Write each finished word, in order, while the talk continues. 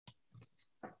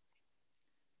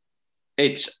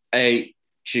It's a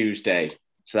Tuesday,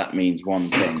 so that means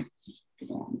one thing.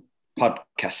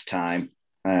 Podcast time.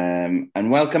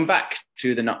 And welcome back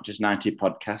to the Not Just 90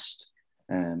 podcast.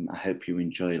 I hope you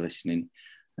enjoy listening.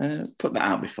 Put that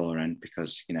out beforehand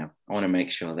because, I want to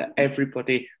make sure that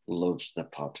everybody loves the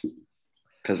pod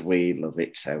because we love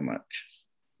it so much.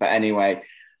 But anyway,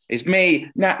 it's me,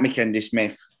 Nat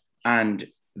McKendy-Smith, and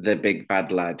the big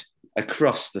bad lad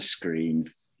across the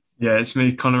screen. Yeah, it's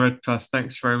me, Connor Redpath.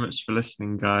 Thanks very much for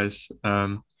listening, guys.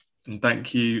 And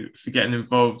thank you for getting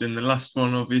involved in the last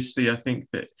one. Obviously, I think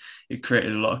that it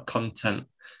created a lot of content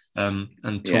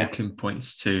and talking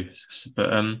points too.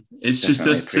 But it's definitely just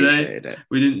us today.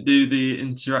 We didn't do the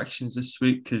interactions this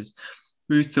week because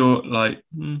we thought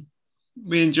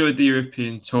we enjoyed the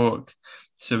European talk.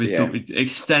 So we thought we'd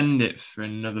extend it for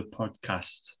another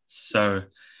podcast. So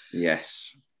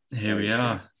yes, here we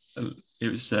are.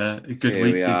 It was a good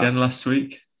week again last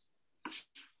week.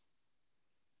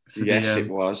 It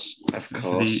was, of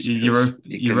course. The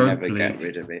Europa never League. Get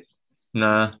rid of it.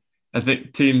 Nah, I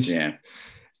think teams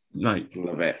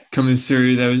love it coming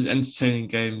through. There was entertaining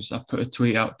games. I put a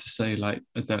tweet out to say I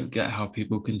don't get how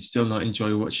people can still not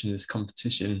enjoy watching this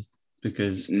competition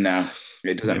because no,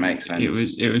 it doesn't make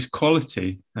sense. It was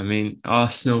quality. I mean,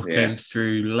 Arsenal came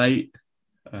through late.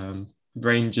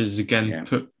 Rangers again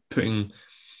putting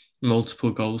multiple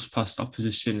goals past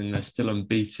opposition and they're still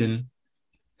unbeaten.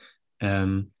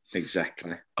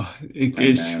 Exactly.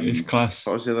 It's class.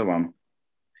 What was the other one?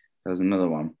 There was another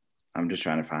one. I'm just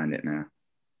trying to find it now.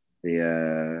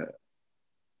 There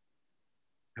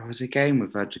was a game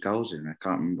with loads of goals in. I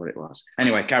can't remember what it was.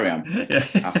 Anyway, carry on.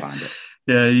 I'll find it.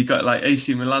 Yeah, you got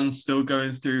AC Milan still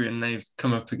going through, and they've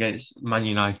come up against Man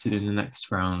United in the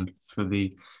next round for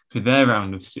their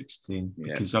round of 16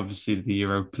 because obviously the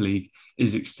Europa League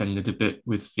is extended a bit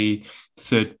with the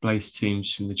third place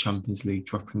teams from the Champions League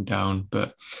dropping down.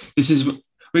 But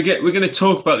we're going to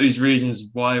talk about these reasons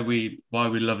why we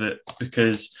love it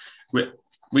because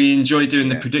we enjoy doing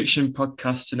the prediction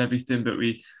podcasts and everything, but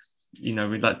we'd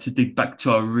like to dig back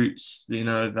to our roots.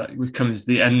 That becomes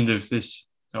the end of this.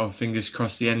 Oh, fingers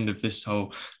crossed, the end of this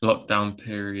whole lockdown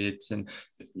period and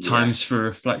times for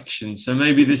reflection. So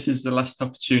maybe this is the last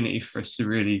opportunity for us to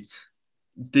really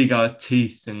dig our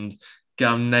teeth and get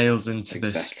our nails into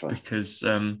this because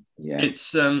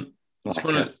it's like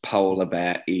a polar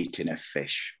bear eating a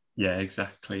fish. Yeah,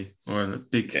 exactly. Or a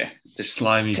big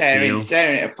slimy tearing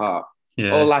it apart.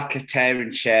 Yeah. Or like a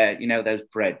tearing chair, those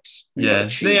breads. Yeah.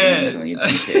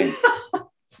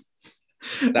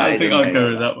 I think I'll go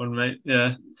with that one, mate.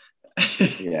 Yeah.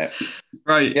 Yeah.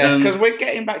 Right. Yeah, because we're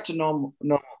getting back to normal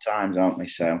times, aren't we?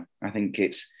 So I think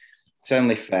it's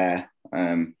only fair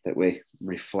that we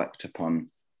reflect upon.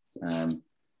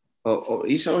 But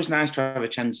it's always nice to have a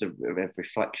chance of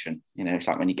reflection. It's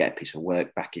like when you get a piece of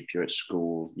work back if you're at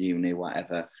school, uni,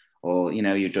 whatever, or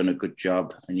you've done a good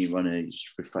job and you want to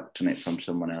just reflect on it from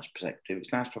someone else's perspective.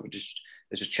 It's nice to have just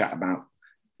a chat about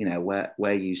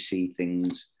where you see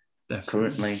things. Definitely.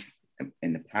 Currently,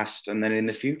 in the past, and then in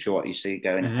the future, what you see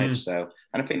going ahead. So,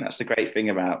 and I think that's the great thing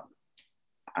about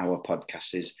our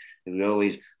podcast is we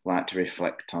always like to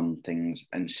reflect on things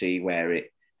and see where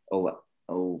it all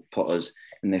put us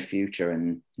in the future.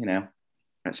 And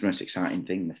that's the most exciting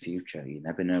thing, the future. You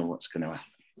never know what's going to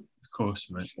happen. Of course,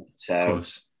 mate. So, of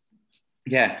course.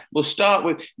 Yeah, we'll start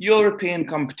with European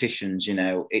competitions.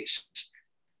 It's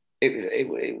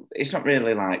not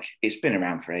really like it's been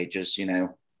around for ages.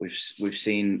 We've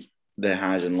seen the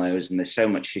highs and lows, and there's so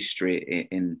much history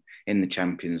in the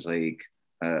Champions League,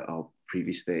 or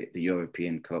previously the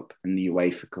European Cup and the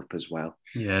UEFA Cup as well.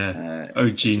 Yeah,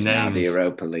 OG names. Now the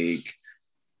Europa League.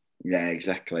 Yeah,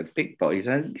 exactly. Big boys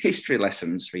and history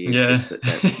lessons for you kids that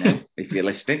don't know if you're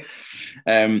listening.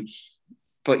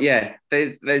 But yeah,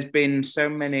 there's been so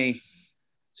many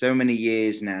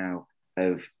years now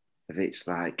of it's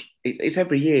like it's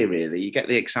every year really. You get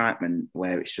the excitement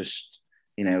where it's just.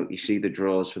 You see the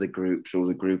draws for the groups or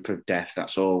the group of death.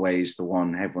 That's always the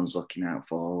one everyone's looking out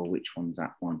for. Which one's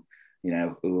that one?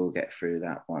 Who will get through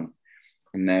that one?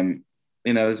 And then,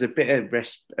 there's a bit of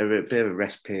a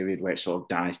rest period where it sort of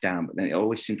dies down, but then it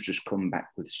always seems to just come back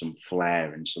with some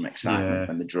flair and some excitement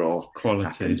when the draw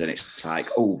happens. And it's like,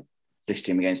 oh, this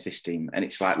team against this team. And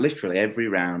it's like literally every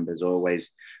round there's always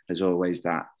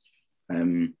that.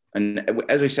 And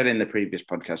as we said in the previous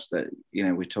podcast that,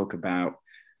 we talk about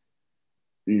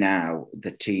now the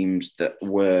teams that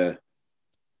were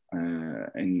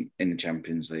in the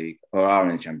Champions League or are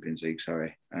in the Champions League,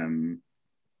 sorry. The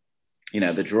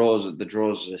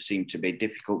draws seem to be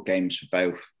difficult games for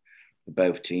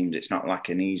both teams. It's not like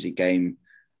an easy game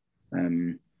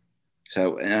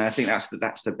So, and I think that's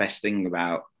the best thing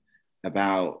about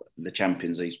the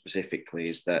Champions League specifically,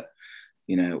 is that,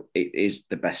 you know, it is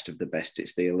the best of the best.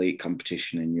 It's the elite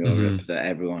competition in Europe that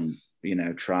everyone, you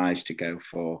know, tries to go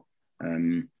for,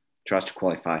 tries to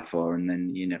qualify for, and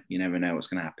then, you know, you never know what's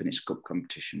going to happen. It's cup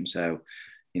competition, so,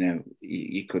 you know,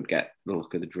 you could get the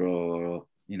luck of the draw, or,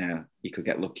 you know, you could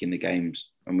get lucky in the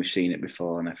games, and we've seen it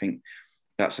before. And I think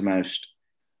that's the most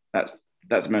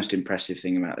impressive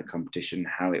thing about the competition,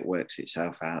 how it works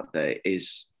itself out. That it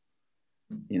is,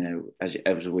 you know, as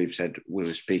we've said, we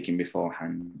were speaking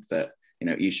beforehand, that, you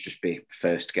know, it used to just be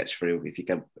first gets through.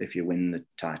 If you win the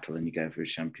title, then you go through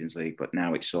Champions League. But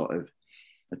now it's sort of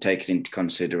taken into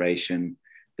consideration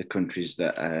the countries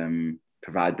that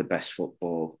provide the best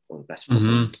football, or the best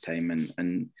football entertainment.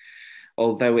 And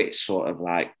although it's sort of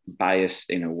like biased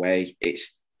in a way,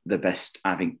 it's the best.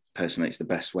 I think personally, it's the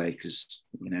best way, because,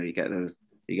 you know, you get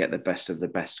the best of the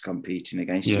best competing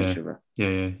against each other.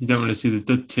 Yeah. You don't want to see the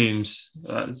dud teams.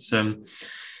 That's like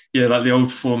the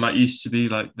old format used to be,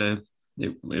 like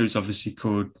it was obviously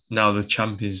called now the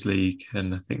Champions League,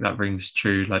 and I think that rings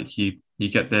true. Like you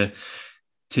get the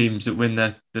teams that win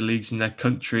the leagues in their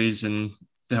countries, and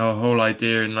the whole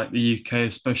idea in, like, the UK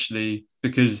especially,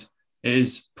 because it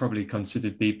is probably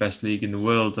considered the best league in the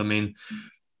world. I mean,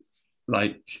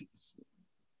 like,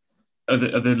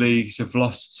 other leagues have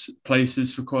lost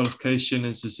places for qualification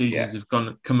as the seasons have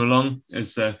come along,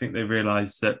 as I think they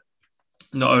realised that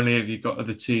not only have you got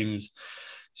other teams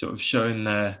sort of showing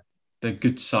their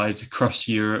good sides across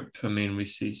Europe. I mean, we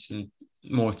see some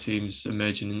more teams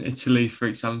emerging in Italy, for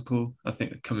example. I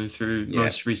think they're coming through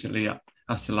most recently at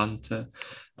Atalanta.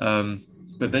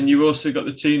 But then you also got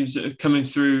the teams that are coming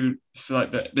through for,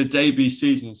 like, the debut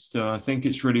season still. I think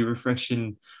it's really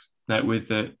refreshing, like, with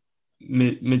the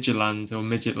Midtjylland, as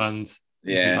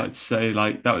you like to say,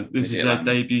 like, this is their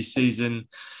debut season.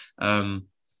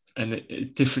 And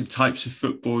different types of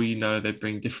football, you know, they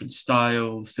bring different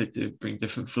styles, they do bring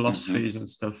different philosophies and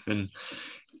stuff. And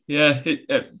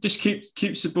it just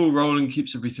keeps the ball rolling,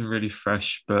 keeps everything really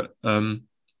fresh. But can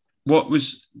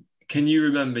you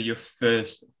remember your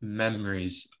first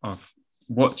memories of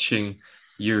watching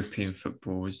European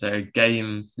football? Was there a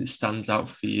game that stands out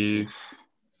for you?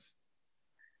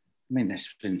 I mean,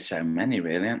 there's been so many,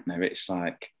 really, haven't there? It's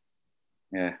like,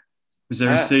 Was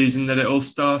there a season that it all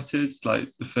started,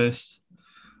 like the first?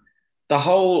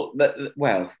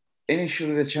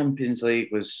 Initially the Champions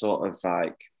League was sort of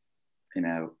like, you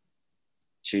know,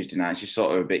 Tuesday nights. You're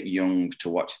sort of a bit young to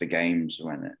watch the games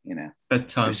when it, you know,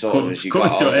 bedtime. Bedtime's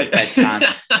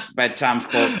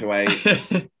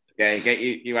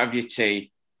 8:15. You have your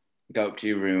tea, go up to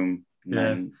your room, and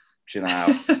then chill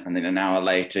out, and then an hour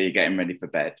later you're getting ready for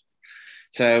bed.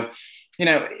 So, you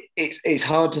know, it's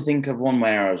hard to think of one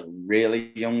where I was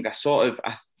really young. I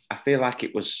feel like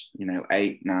it was, you know,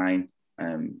 8, 9,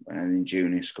 and in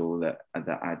junior school that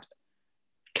I'd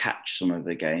catch some of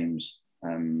the games.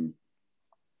 And,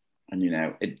 you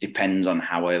know, it depends on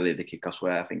how early the kickoffs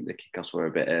were. I think the kickoffs were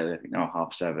a bit early. I think they were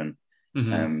 7:30.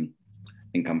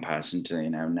 In comparison to, you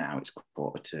know, now it's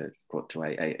quarter to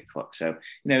 8 o'clock. So, you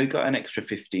know, we've got an extra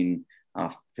 15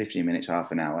 minutes,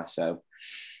 half an hour. So,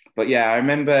 but yeah, I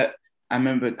remember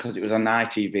because it was on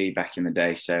ITV back in the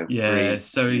day. So free,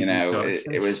 so easy, you know, to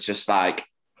access. It was just like,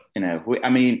 you know,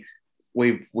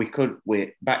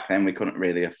 back then we couldn't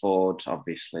really afford,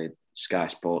 obviously, Sky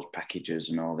Sports packages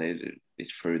and all this.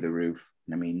 It's through the roof.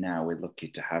 And I mean, now we're lucky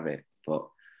to have it, but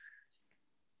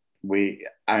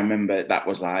I remember that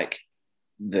was like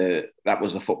that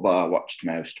was the football I watched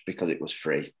most because it was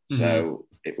free. So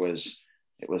it was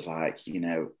like, you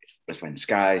know, it was when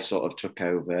Sky sort of took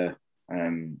over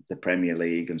the Premier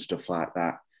League and stuff like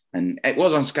that. And it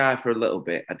was on Sky for a little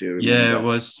bit, I do remember. Yeah, it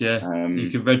was, you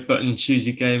could red button, choose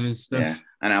your game and stuff. Yeah,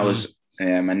 and I was,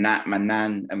 my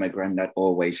nan and my granddad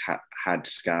always had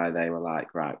Sky. They were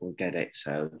like, right, we'll get it.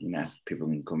 So, you know, people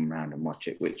can come around and watch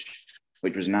it, which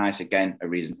was nice. Again, a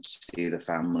reason to see the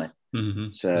family.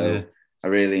 So I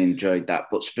really enjoyed that.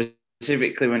 But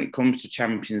specifically when it comes to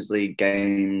Champions League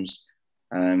games,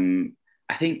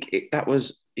 I think that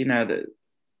was, you know, that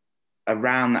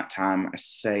around that time, I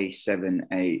say 7,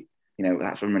 8, you know,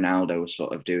 that's when Ronaldo was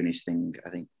sort of doing his thing. I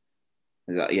think,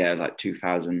 it was like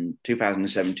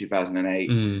 2007,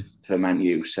 2008 for Man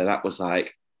U. So that was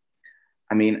like,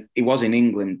 I mean, he was in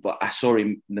England, but I saw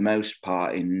him the most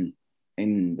part in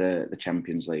the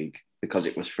Champions League because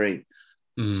it was free.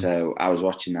 So I was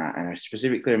watching that, and I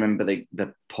specifically remember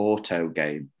the Porto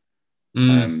game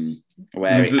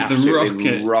where it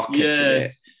absolutely rocketed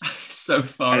it. So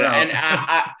far out.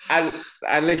 And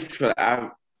I literally,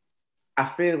 I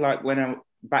feel like when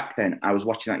back then I was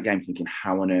watching that game thinking,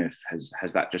 how on earth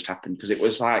has that just happened? Because it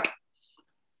was like,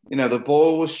 the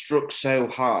ball was struck so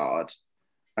hard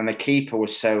and the keeper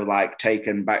was so like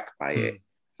taken back by it.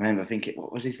 I remember thinking,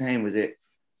 what was his name? Was it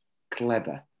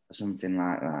Kleber or something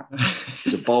like that?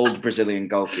 He was a bold Brazilian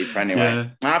goalkeeper anyway. Yeah.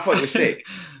 And I thought it was sick.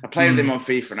 I played with him on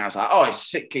FIFA and I was like, oh, he's a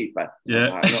sick keeper.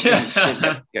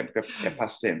 Yeah. Get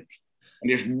past him. And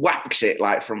he just whacks it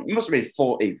like from, it must have been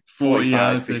 40 45,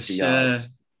 yards, 50 yards.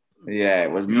 Yeah,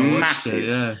 it was massive. It,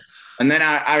 yeah. And then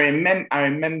I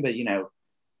remember,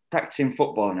 practicing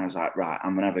football and I was like, right,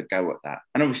 I'm going to have a go at that.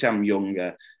 And obviously I'm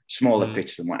younger, smaller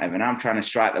pitch than whatever. And I'm trying to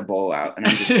strike the ball out and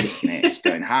I'm just kicking it. It's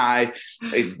going high.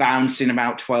 It's bouncing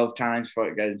about 12 times before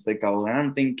it goes to the goal. And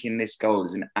I'm thinking this goal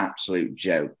is an absolute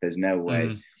joke. There's no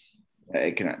way.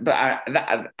 It can, but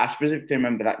I specifically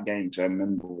remember that game. So I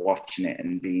remember watching it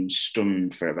and being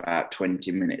stunned for about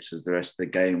 20 minutes as the rest of the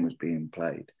game was being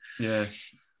played. Yeah.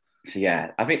 So yeah,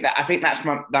 I think that's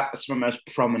my most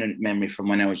prominent memory from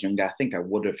when I was younger. I think I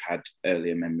would have had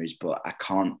earlier memories, but I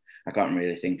can't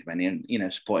really think of any. And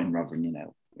supporting Rotherham,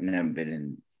 we've never been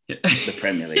in the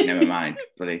Premier League. Never mind,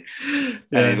 buddy.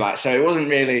 Yeah. So it wasn't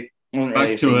really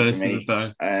back to earth for me.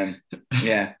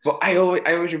 Yeah, but I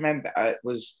always remember I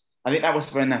think that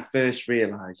was when I first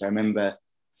realised. I remember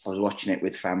I was watching it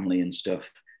with family and stuff,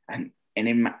 and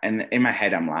in my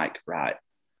head I'm like, right,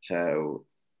 so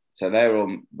they're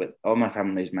all my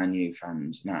family's Man U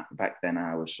fans. Now back then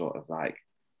I was sort of like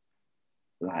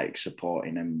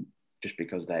supporting them just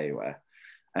because they were,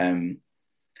 and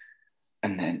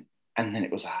then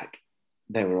it was like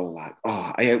they were all like,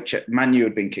 oh, I hope Man U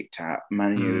had been kicked out,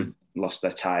 Man U lost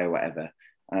their tie or whatever,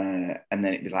 and then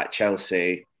it'd be like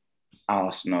Chelsea,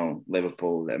 Arsenal,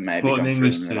 Liverpool that maybe gone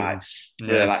English through and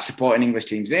they're like supporting English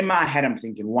teams. And in my head, I'm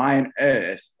thinking, why on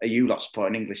earth are you lot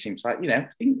supporting English teams? Like,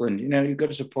 England, you've got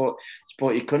to support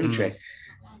your country.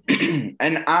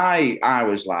 And I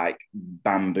was like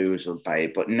bamboozled by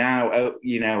it. But now,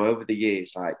 over the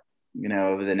years,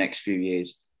 over the next few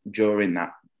years, during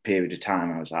that period of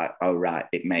time, I was like, oh, right,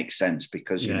 it makes sense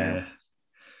because,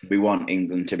 we want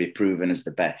England to be proven as the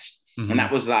best. And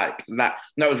that was that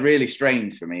was really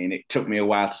strange for me, and it took me a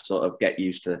while to sort of get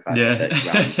used to the fact that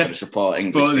you've got to support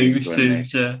English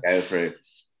teams go through.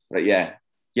 But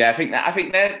I think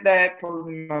they're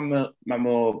probably my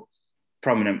more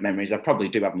prominent memories. I probably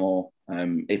do have more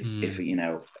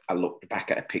if I look back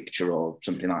at a picture or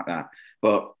something like that.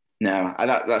 But no,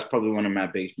 that's probably one of my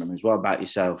biggest memories. What about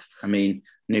yourself? I mean,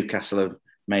 Newcastle have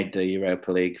made the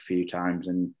Europa League a few times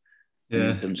and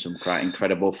done some quite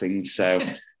incredible things. So.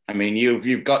 I mean,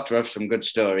 you've got to have some good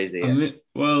stories here.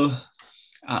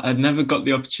 I'd never got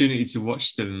the opportunity to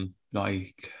watch them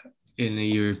like in a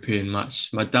European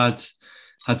match. My dad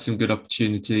had some good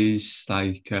opportunities,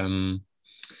 like when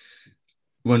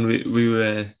we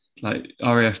were like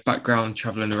RAF background,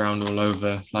 traveling around all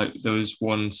over. Like there was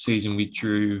one season we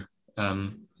drew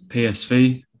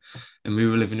PSV, and we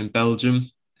were living in Belgium.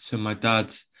 So my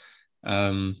dad.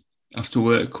 After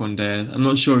work one day, I'm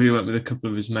not sure if he went with a couple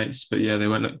of his mates, but yeah, they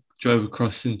drove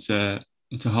across into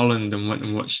Holland and went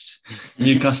and watched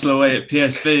Newcastle away at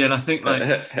PSV. And I think like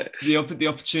the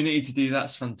opportunity to do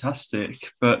that's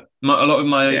fantastic. But a lot of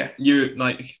my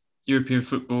European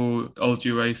football, old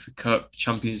UEFA Cup,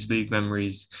 Champions League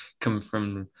memories come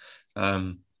from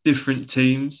different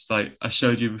teams. Like I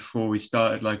showed you before we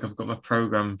started, like I've got my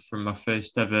program from my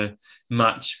first ever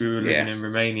match. We were living in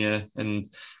Romania, and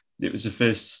it was the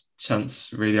first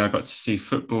chance really I got to see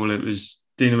football. It was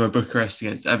Dinamo Bucharest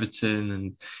against Everton,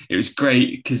 and it was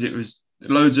great because it was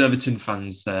loads of Everton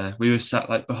fans there. We were sat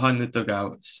like behind the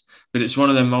dugouts, but it's one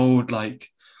of them old like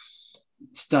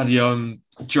Stadion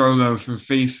Dromo from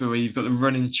FIFA where you've got the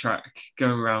running track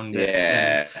going around it.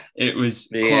 And it was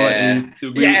quality.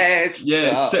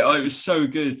 It was so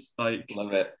good. Like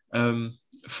love it.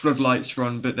 Floodlights were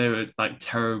on, but they were like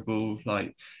terrible.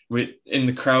 Like in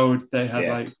the crowd, they had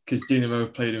like because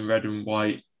Dinamo played in red and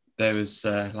white. There was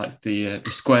like the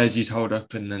squares you'd hold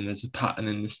up, and then there's a pattern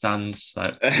in the stands.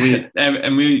 Like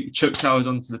we chucked ours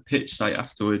onto the pitch like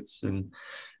afterwards, and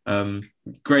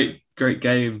great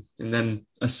game. And then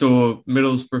I saw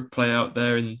Middlesbrough play out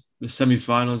there in the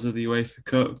semi-finals of the UEFA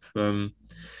Cup, and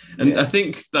I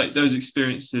think like those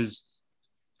experiences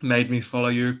made me follow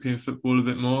European football a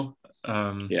bit more.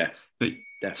 But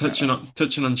definitely.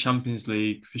 touching on Champions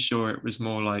League for sure, it was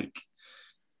more like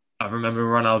I remember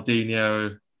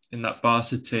Ronaldinho in that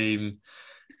Barca team,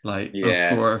 like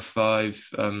 04 or 05.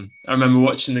 I remember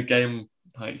watching the game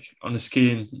like on a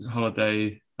skiing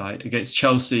holiday, like against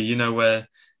Chelsea. Where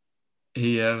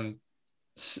he is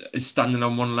standing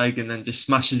on one leg and then just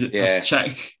smashes it past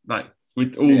Czech, like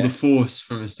with all the force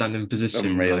from a standing position.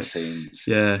 Unreal scenes.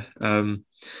 Yeah.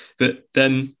 But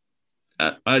then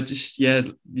I just,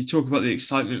 you talk about the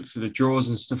excitement for the draws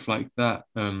and stuff like that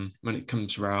when it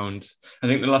comes around. I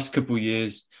think the last couple of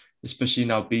years, especially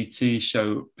now BT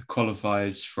show the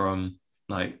qualifiers from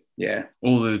like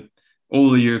all the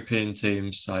European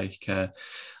teams. Like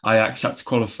Ajax had to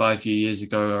qualify a few years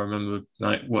ago. I remember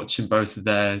like watching both of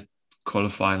their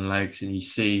qualifying legs, and you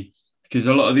see, because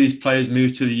a lot of these players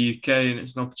move to the UK, and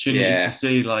it's an opportunity to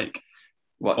see like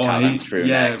what talent through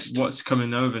next, what's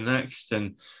coming over next,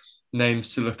 and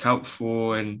names to look out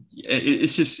for. And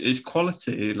it's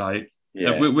quality. Like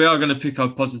we are going to pick our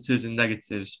positives and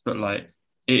negatives, but like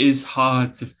it is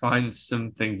hard to find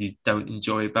some things you don't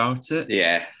enjoy about it.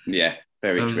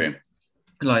 Very true.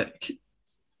 Like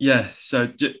so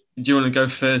do you want to go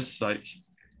first? Like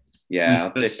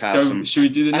should we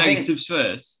do the negatives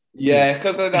first?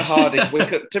 Because they're the hardest.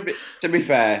 To be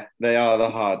fair, they are the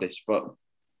hardest, but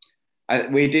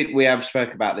we have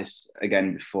spoke about this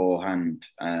again beforehand,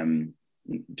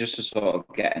 just to sort of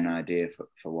get an idea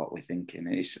for what we're thinking.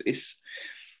 It's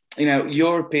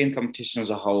European competition as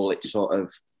a whole, it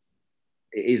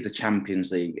is the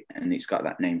Champions League, and it's got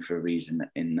that name for a reason,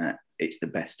 in that it's the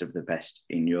best of the best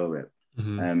in Europe.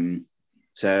 Mm-hmm.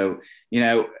 So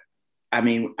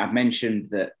I've mentioned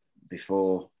that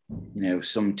before.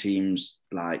 Some teams,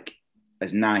 like,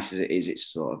 as nice as it is, it's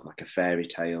sort of like a fairy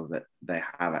tale that they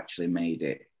have actually made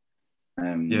it.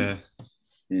 Like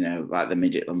the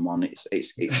Midtjylland one,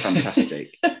 it's fantastic,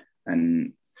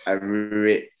 and I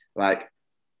really like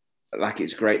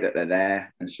it's great that they're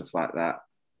there and stuff like that.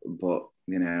 But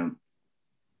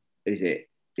is it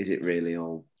really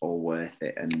all worth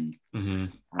it? And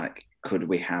like, could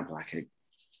we have like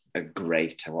a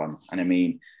greater one? And I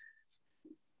mean,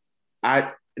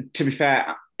 to be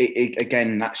fair,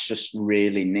 again, that's just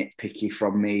really nitpicky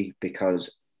from me,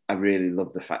 because I really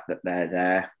love the fact that they're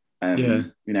there.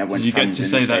 When you get to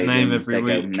say that name every week,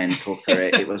 they go mental for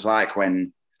it. It was like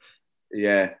when,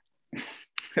 it's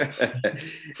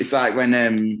like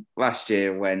when last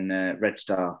year when Red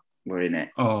Star were in it.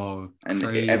 Oh, and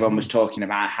crazy. Everyone was talking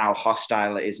about how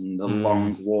hostile it is and the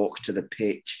long walk to the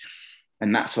pitch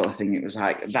and that sort of thing. It was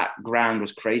like, that ground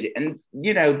was crazy, and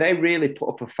they really put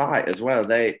up a fight as well.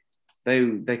 They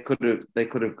could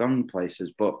have gone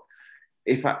places, but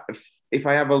if I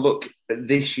have a look at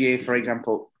this year, for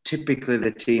example, typically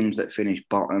the teams that finish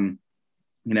bottom,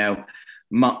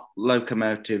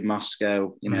 Lokomotiv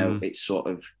Moscow, it's sort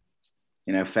of,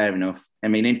 fair enough. I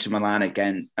mean, Inter Milan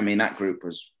again. I mean, that group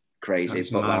was crazy. That's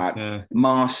but mad, like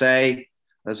Marseille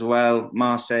as well.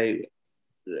 Marseille,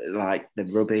 like, the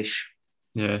rubbish.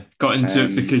 Yeah, got into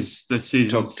it because the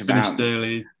season finished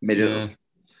early.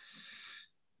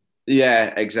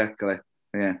 Yeah, exactly.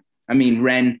 Yeah, I mean,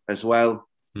 Rennes as well.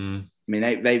 I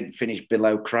mean, they finished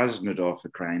below Krasnodar, for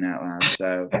crying out loud.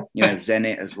 So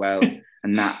Zenit as well,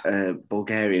 and that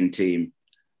Bulgarian team.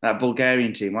 What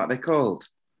are they called?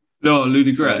 No,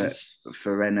 Ludogorets.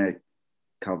 For Rennes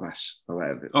Kovas or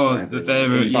whatever. Oh, they're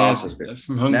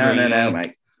from Hungary. No,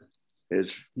 mate. It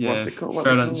was, what's it called?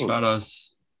 Ferencváros.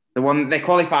 The one they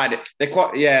qualified it. They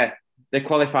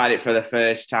qualified it for the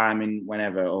first time in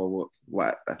whenever or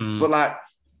whatever. But like,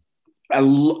 I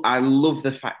love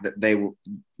the fact that they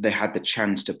had the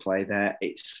chance to play there.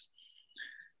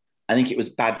 I think it was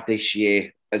bad this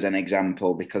year as an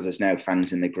example, because there's no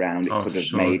fans in the ground. It could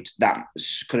have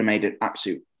made an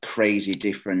absolute crazy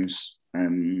difference.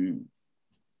 And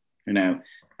I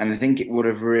think it would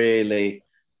have really,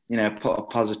 put a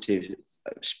positive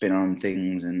spin on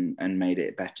things and made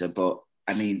it better. But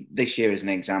I mean, this year as an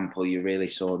example, you really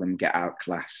saw them get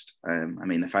outclassed. I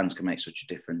mean, the fans can make such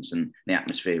a difference, and the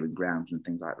atmosphere in grounds and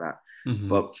things like that.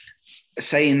 But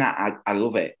saying that, I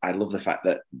love it. I love the fact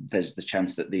that there's the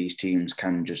chance that these teams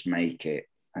can just make it,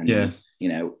 and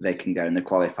they can go in the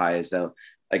qualifiers. They'll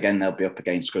be up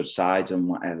against good sides and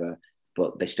whatever,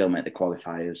 but they still make the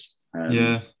qualifiers.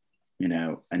 And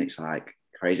it's like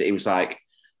crazy. It was like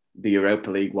the Europa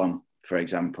League one, for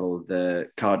example, the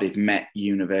Cardiff Met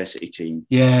University team.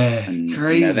 Yeah, and,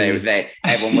 crazy.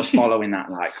 Everyone was following that.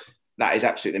 Like, that is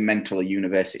absolutely mental. A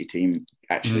university team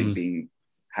actually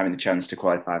having the chance to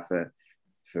qualify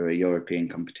for a European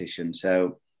competition.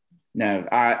 So, no,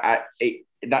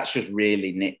 that's just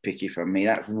really nitpicky for me.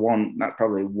 That's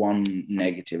probably one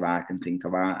negative I can think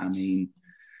about. I mean,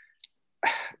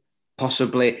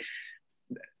 possibly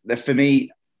for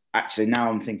me. Actually, now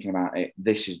I'm thinking about it,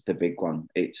 this is the big one.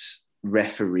 It's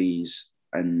referees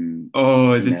and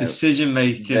the decision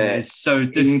making is so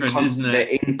different, isn't it?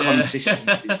 The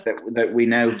inconsistency that we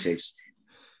notice.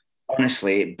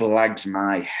 Honestly, it blags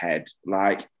my head.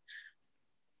 Like,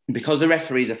 because the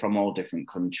referees are from all different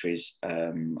countries,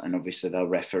 and obviously they'll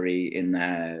referee in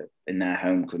their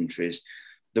home countries,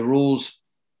 the rules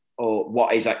or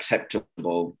what is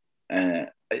acceptable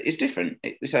is different.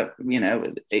 It's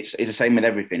the same with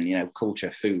everything.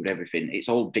 Culture, food, everything. It's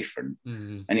all different,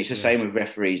 and it's the same with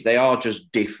referees. They are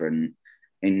just different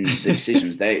in the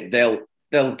decisions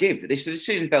they'll give. This the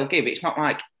decisions they'll give. It's not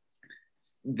like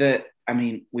the. I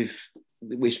mean,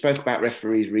 we spoke about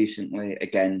referees recently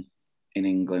again in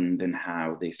England and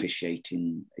how the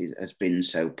officiating has been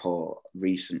so poor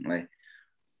recently.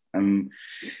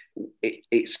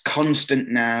 It's constant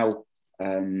now.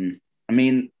 I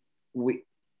mean,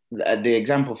 the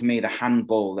example for me, the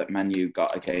handball that Man U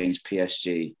got against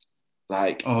PSG,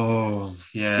 like, oh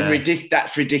yeah,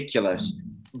 that's ridiculous.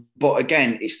 But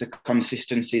again, it's the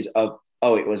consistencies of,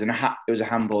 it was a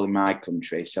handball in my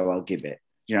country, so I'll give it.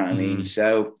 You know what I mean?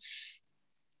 So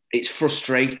it's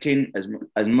frustrating as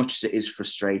much as it is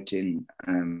frustrating.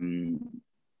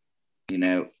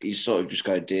 You sort of just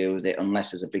got to deal with it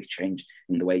unless there's a big change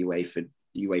in the way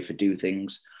UEFA do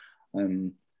things.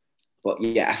 But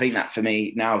yeah, I think that for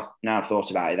me, now I've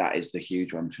thought about it, that is the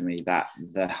huge one for me. That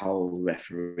the whole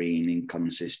refereeing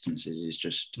inconsistencies is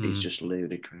just it's just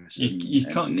ludicrous. You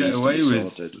can't get away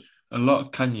with a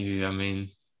lot, can you? I mean,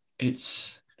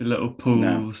 it's the little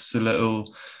pulls, the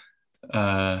little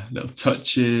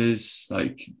touches,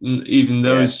 like even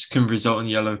those can result in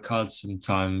yellow cards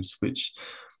sometimes, which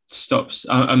stops.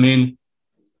 I mean,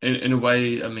 in a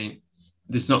way, I mean,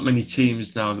 there's not many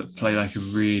teams now that play like a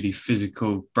really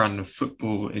physical brand of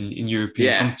football in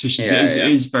European competitions. It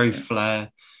is very flair,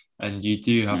 and you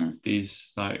do have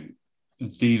these like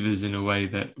divas in a way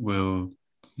that will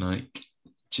like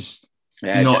just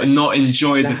not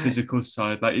enjoy the physical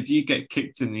side. Like if you get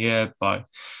kicked in the air by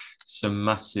some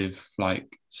massive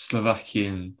like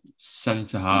Slovakian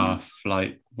centre half,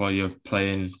 like while you're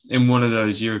playing in one of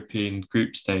those European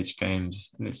group stage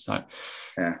games, and it's like,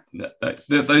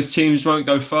 those teams won't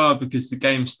go far because the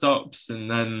game stops, and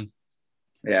then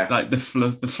like the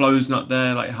flow's not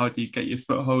there. Like, how do you get your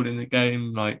foothold in the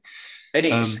game? Like, and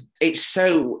it's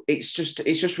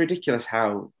just ridiculous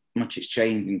how much it's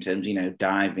changed in terms,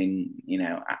 diving,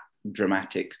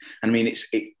 dramatics. I mean,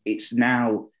 it's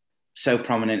now so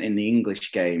prominent in the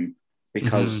English game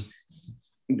because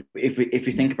if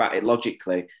you think about it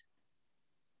logically,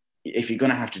 if you're going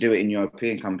to have to do it in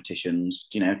European competitions,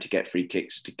 to get free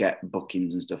kicks, to get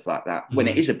bookings and stuff like that, when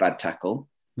it is a bad tackle,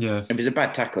 if it's a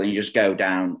bad tackle and you just go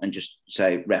down and just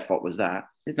say, ref, what was that?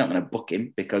 It's not going to book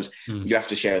him because you have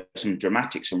to show some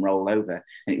dramatics and roll over.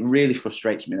 And it really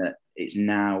frustrates me that it's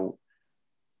now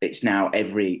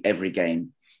every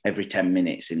game, every 10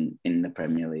 minutes in the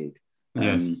Premier League.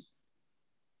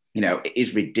 It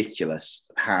is ridiculous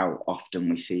how often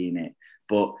we're seeing it.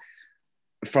 But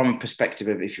from a perspective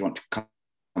of if you want to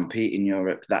compete in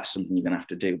Europe, that's something you're going to have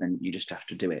to do, then you just have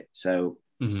to do it. So,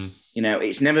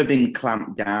 it's never been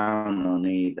clamped down on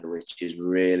either, which is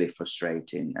really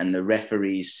frustrating. And the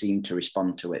referees seem to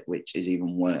respond to it, which is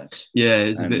even worse. Yeah,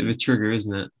 it's a bit of a trigger,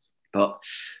 isn't it? But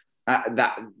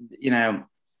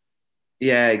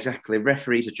exactly.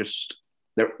 Referees are just,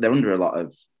 they're under a lot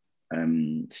of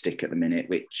stick at the minute,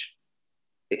 which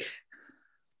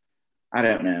I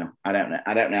don't know. I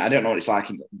don't know what it's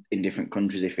like in different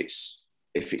countries if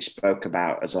it's spoke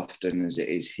about as often as it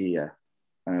is here.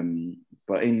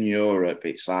 But in Europe,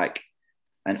 it's like,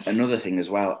 and another thing as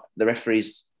well, the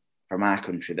referees from our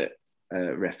country that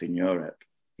ref in Europe,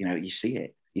 you see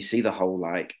it. You see the whole,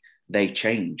 like, they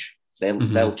change.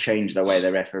 They'll change the way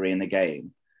they referee in the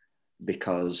game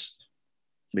because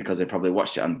they probably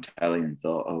watched it on telly and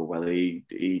thought, oh, well, he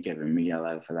gave him a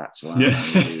yellow for that, so I'm going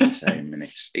to do the same. And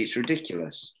it's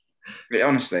ridiculous. But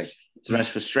honestly, it's the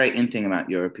most frustrating thing about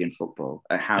European football,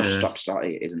 how stop-start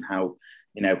it is and how,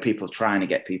 people trying to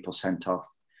get people sent off.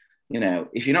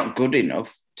 If you're not good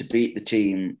enough to beat the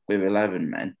team with 11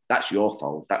 men, that's your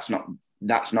fault. That's not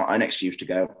an excuse to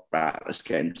go, right, let's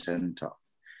get him sent off.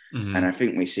 And I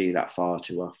think we see that far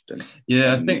too often.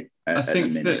 Yeah, I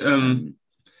think that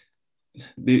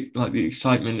the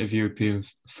excitement of European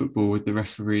football with the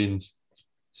refereeing,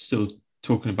 still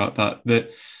talking about that the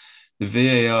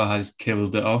VAR has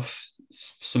killed it off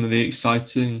some of the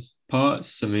exciting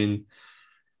parts. I mean,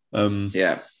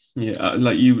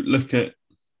 like you look at,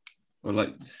 or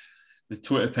like the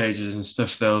Twitter pages and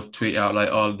stuff, they'll tweet out like,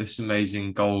 oh, this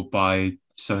amazing goal by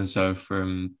so and so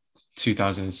from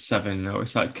 2007, or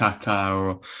it's like Kaká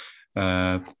or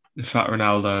Fat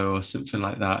Ronaldo or something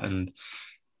like that, and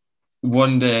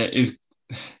wonder if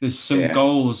there's some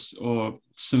goals or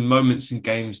some moments in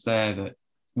games there that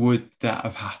would that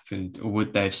have happened, or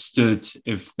would they have stood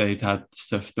if they'd had the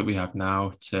stuff that we have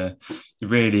now to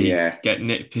really get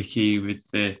nitpicky with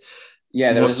there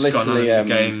was what's gone on in the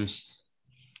games?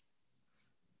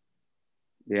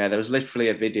 Yeah, there was literally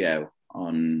a video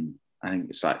on, I think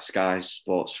it's like Sky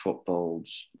Sports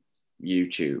Football's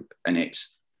YouTube, and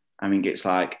it's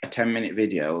like a 10-minute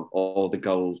video of all the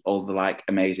goals, all the like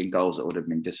amazing goals that would have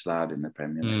been disallowed in the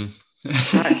Premier League.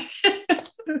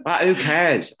 Like, who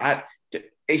cares?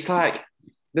 It's like,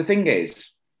 the thing is,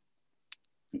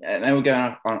 and then we're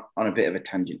going on a bit of a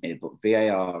tangent here, but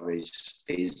VAR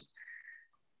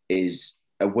is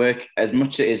a work, as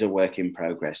much as it is a work in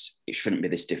progress. It shouldn't be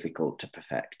this difficult to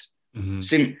perfect. Mm-hmm.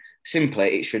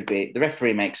 Simply, it should be the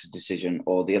referee makes a decision,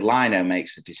 or the liner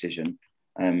makes a decision.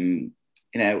 He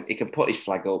can put his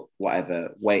flag up,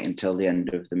 whatever, wait until the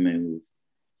end of the move.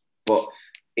 But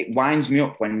it winds me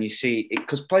up when you see it,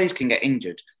 because players can get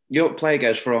injured. Your player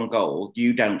goes for on goal,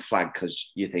 you don't flag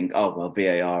because you think, oh, well,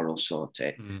 VAR will sort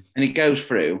it. Mm. And he goes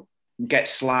through,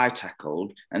 gets slide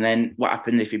tackled, and then what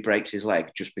happens if he breaks his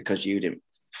leg just because you didn't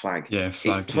flag?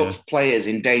 It puts players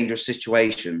in dangerous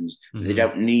situations that they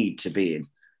don't need to be in.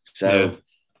 So,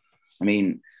 I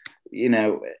mean,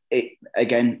 it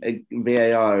again,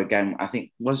 VAR again, I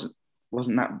think wasn't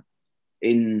that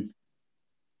in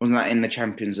the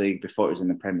Champions League before it was in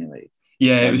the Premier League?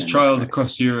 Yeah, it was trialled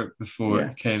across Europe before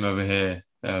it came over here.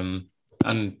 And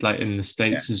like in the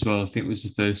States as well, I think it was the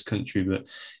first country. But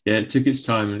yeah, it took its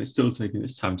time, and it's still taking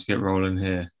its time to get rolling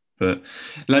here. But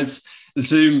let's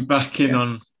zoom back in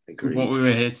on what we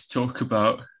were here to talk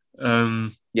about.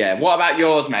 What about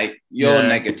yours, mate? Your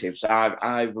negatives.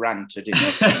 I've ranted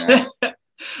enough.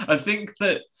 I think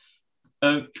that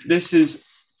this is,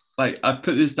 like, I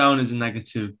put this down as a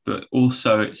negative, but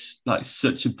also it's like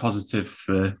such a positive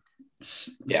for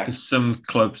some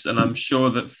clubs, and I'm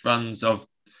sure that fans of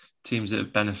teams that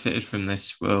have benefited from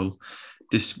this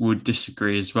would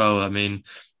disagree as well. I mean,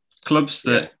 clubs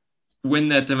that win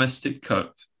their domestic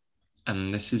cup,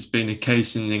 and this has been a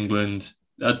case in England.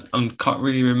 I can't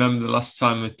really remember the last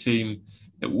time a team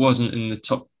that wasn't in the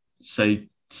top, say,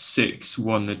 6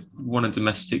 won a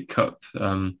domestic cup,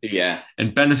 and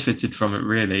benefited from it,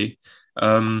 really.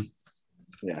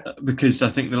 Because I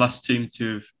think the last team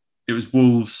it was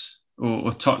Wolves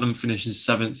or Tottenham finishing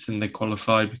 7th, and they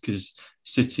qualified because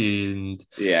City and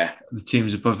the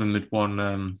teams above them had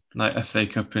won like FA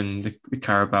Cup and the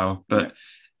Carabao. But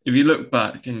if you look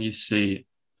back and you see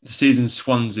the season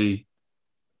Swansea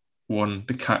won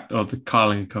the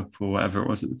Carling Cup or whatever it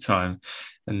was at the time,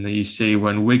 and then you see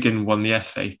when Wigan won the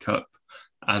FA Cup,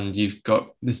 and you've got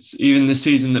even the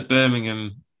season that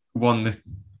Birmingham won the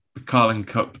Carling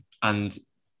Cup, and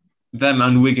them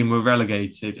and Wigan were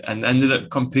relegated and ended up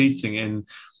competing in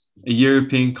a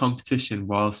European competition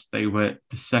whilst they were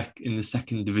in the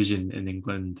second division in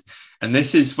England. And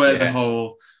this is where the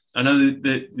whole, I know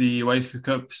that the UEFA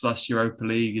Cup / Europa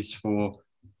League is for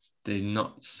the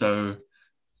not so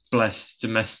blessed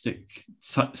domestic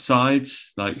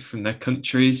sides, like from their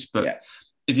countries. But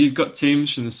if you've got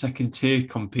teams from the second tier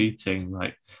competing,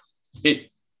 like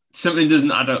something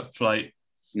doesn't add up. Like,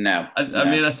 no.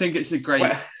 I mean, I think it's a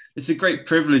great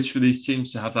privilege for these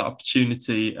teams to have that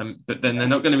opportunity, but then they're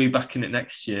not going to be back in it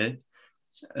next year.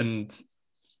 And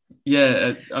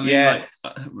like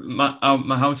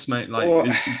my housemate,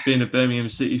 like being a Birmingham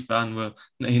City fan,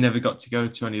 he never got to go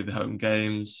to any of the home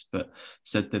games, but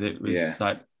said that it was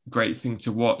like a great thing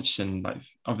to watch, and like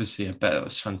obviously I bet it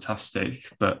was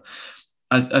fantastic. But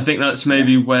I think that's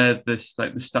maybe where this,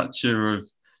 like, the stature of,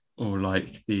 or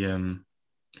like the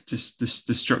just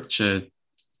the structure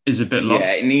is a bit lost.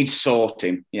 Yeah, it needs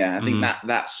sorting. Yeah, I think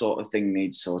that sort of thing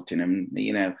needs sorting. And,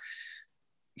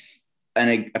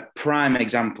 and a prime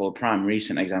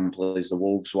recent example is the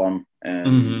Wolves one. I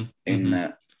mean,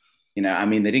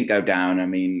 they didn't go down. I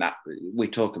mean, that we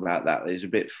talk about that. It was a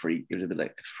bit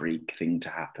like a freak thing to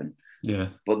happen. Yeah.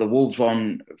 But the Wolves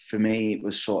one, for me,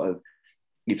 was sort of,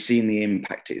 you've seen the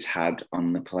impact it's had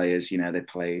on the players. They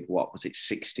played,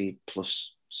 60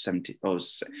 plus 70, it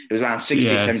was around 60,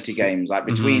 70 games, like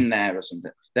between there or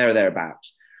something, there or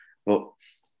thereabouts. But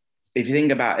if you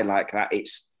think about it like that,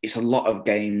 it's a lot of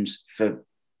games for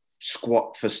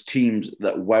teams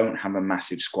that won't have a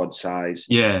massive squad size.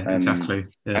 Yeah, exactly.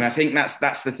 Yeah. And I think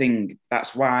that's the thing.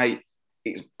 That's why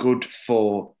it's good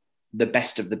for the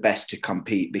best of the best to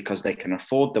compete, because they can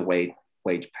afford the wage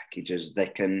packages. They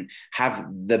can have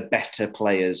the better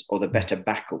players, or the better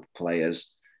backup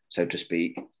players, so to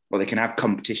speak, or they can have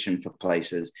competition for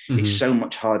places. It's so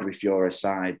much harder if you're a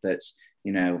side that's,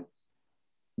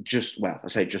 just above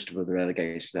the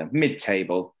relegation,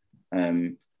 mid-table,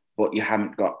 but but you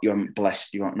haven't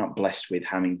blessed. You are not blessed with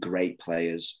having great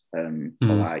players for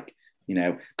like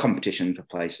competition for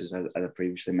places, as I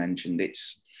previously mentioned.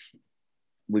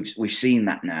 We've seen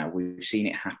that now. We've seen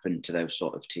it happen to those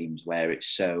sort of teams where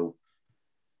it's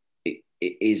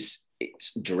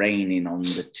draining on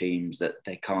the teams that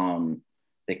they can't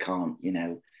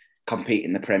compete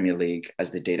in the Premier League as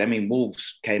they did. I mean,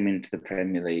 Wolves came into the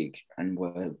Premier League and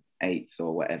were 8th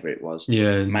or whatever it was.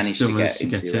 Yeah, managed to get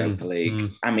into the Europa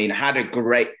League. I mean, had a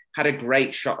great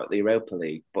shot at the Europa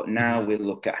League, but now we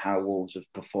look at how Wolves'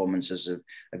 performances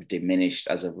have diminished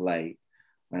as of late.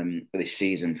 This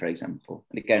season, for example.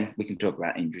 And again, we can talk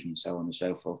about injuries and so on and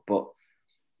so forth, but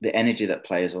the energy that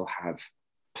players will have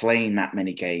playing that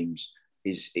many games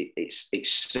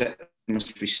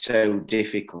must be so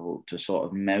difficult to sort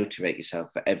of motivate yourself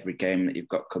for every game that you've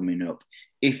got coming up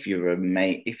if you're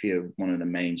one of the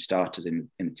main starters in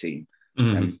the team.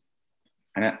 And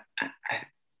I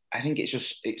think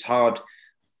it's hard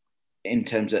in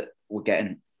terms that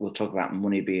we'll talk about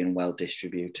money being well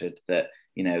distributed, that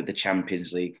the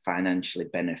Champions League financially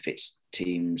benefits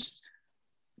teams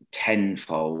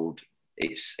tenfold.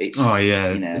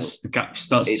 The gap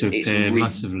starts to appear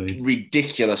massively.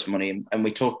 Ridiculous money, and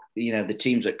we talk. The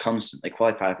teams that constantly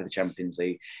qualify for the Champions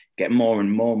League get more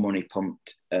and more money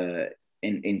pumped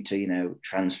into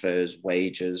transfers,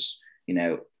 wages,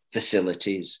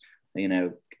 facilities,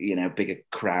 bigger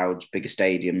crowds, bigger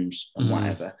stadiums, and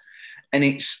whatever. And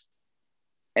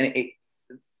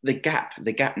the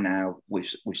gap now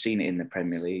we've seen it in the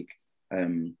Premier League.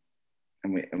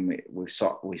 And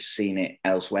we've seen it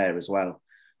elsewhere as well,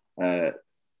 that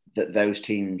those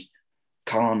teams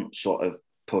can't sort of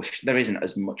push. There isn't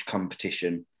as much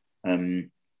competition in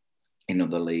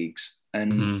other leagues,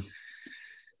 and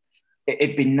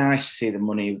it'd be nice to see the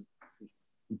money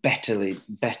better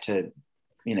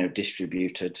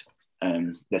distributed.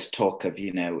 Let's talk of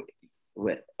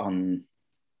on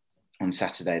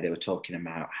Saturday they were talking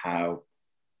about how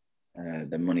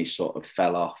the money sort of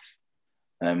fell off.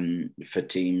 For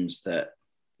teams that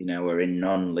are in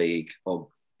non-league, or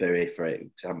Bury, for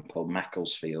example,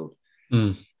 Macclesfield,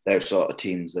 those sort of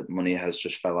teams that money has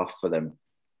just fell off for them,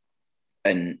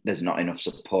 and there's not enough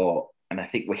support. And I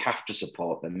think we have to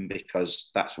support them because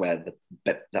that's where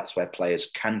players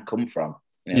can come from.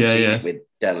 With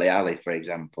Dele Alli, for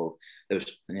example, they were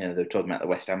talking about the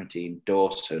West Ham team,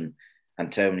 Dawson,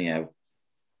 Antonio,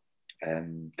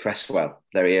 Cresswell.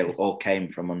 They all came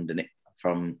from underneath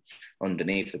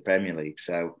the Premier League.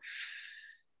 So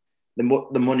the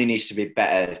money needs to be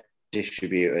better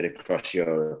distributed across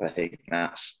Europe. I think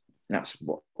that's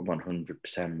what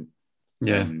 100%.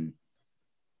 Yeah.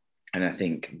 And I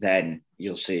think then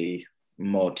you'll see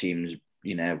more teams,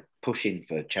 pushing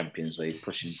for Champions League,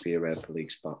 pushing for Europa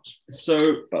League spots.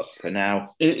 So, but for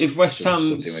now, if West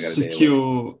Ham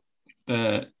secure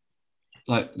the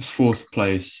 4th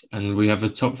place, and we have a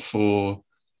top 4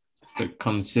 that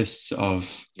consists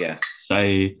of,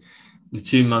 say, the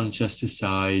 2 Manchester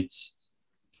sides,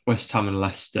 West Ham and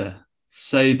Leicester.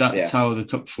 Say that's how the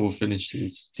top 4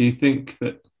 finishes. Do you think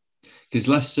that, because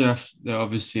Leicester,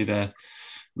 obviously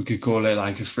we could call it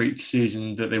like a freak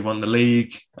season that they won the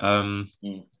league,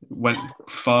 went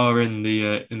far in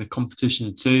the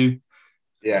competition too,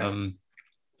 in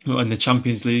the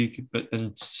Champions League, but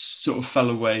then sort of fell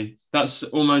away. That's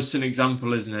almost an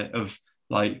example, isn't it, of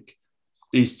like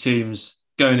these teams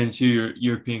going into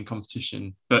European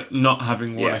competition, but not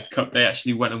having won a cup. They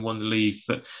actually went and won the league,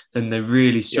 but then they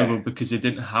really struggled because they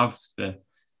didn't have the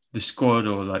squad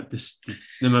or like the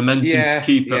momentum to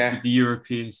keep up with the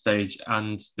European stage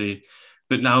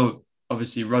but now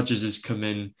obviously Rodgers has come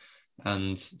in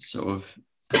and sort of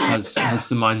has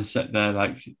the mindset there,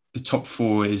 like the top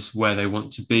 4 is where they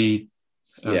want to be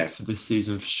for this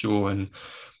season for sure. And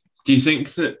do you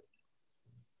think that,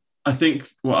 I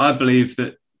believe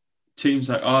that teams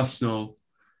like Arsenal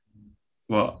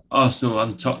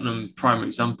and Tottenham, prime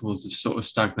examples, have sort of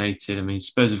stagnated. I mean,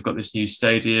 Spurs have got this new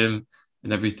stadium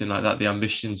and everything like that. The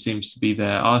ambition seems to be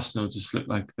there. Arsenal just look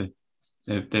like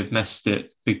they've messed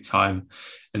it big time.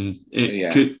 And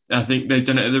I think they've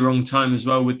done it at the wrong time as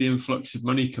well with the influx of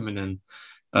money coming in.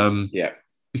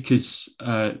 Because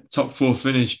top 4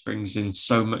 finish brings in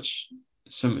so much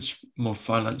more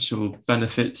financial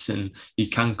benefits and you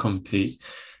can compete.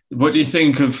 What do you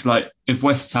think of if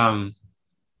West Ham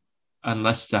and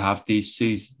Leicester have these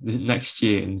seasons next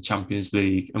year in the Champions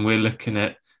League, and we're looking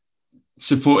at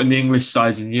supporting the English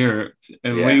sides in Europe,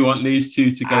 and we want these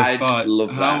two to go far?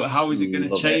 How is it going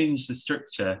to change the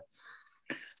structure?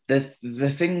 The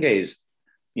thing is,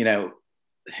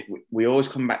 we always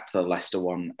come back to the Leicester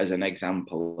one as an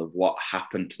example of what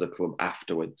happened to the club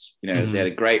afterwards. They had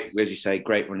a great, as you say,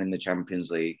 great run in the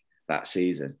Champions League that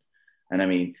season. And I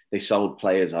mean, they sold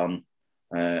players on,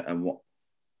 but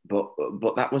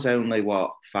that was only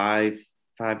what, five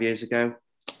years ago?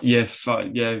 Yeah,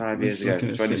 5 years ago,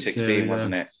 2016,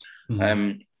 wasn't it?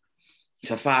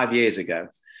 So 5 years ago.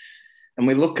 And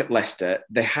we look at Leicester,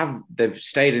 they've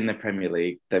stayed in the Premier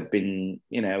League. They've been,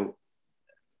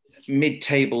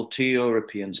 mid-table to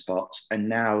European spots, and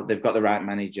now they've got the right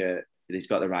manager. He's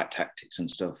got the right tactics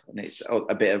and stuff, and it's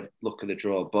a bit of luck of the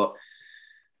draw. But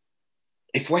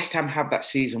if West Ham have that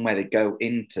season where they go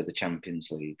into the Champions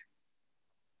League,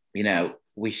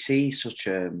 we see such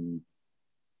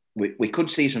we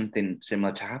could see something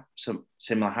similar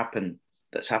happen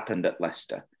that's happened at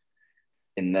Leicester,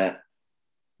 in that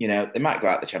they might go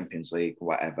out the Champions League,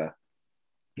 whatever.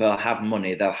 They'll have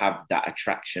money, they'll have that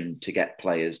attraction to get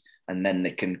players, and then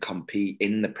they can compete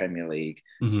in the Premier League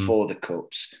for the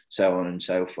cups, so on and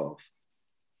so forth.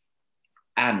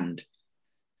 And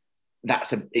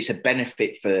it's a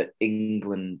benefit for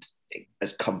England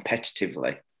as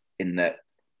competitively, in that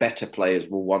better players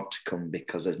will want to come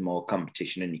because there's more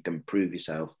competition and you can prove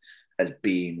yourself as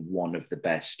being one of the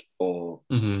best or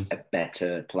a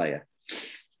better player.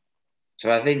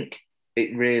 So I think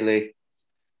it's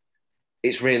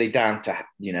really down to,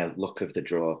 luck of the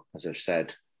draw, as I've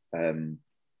said, and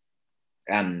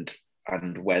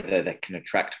whether they can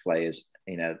attract players.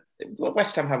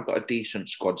 West Ham have got a decent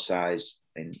squad size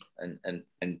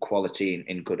and quality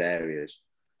in good areas.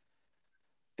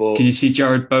 But can you see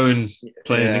Jared Bowen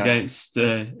playing against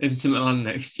Inter Milan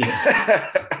next year?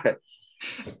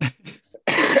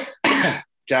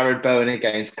 Jared Bowen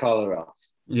against Kolarov.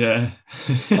 Yeah.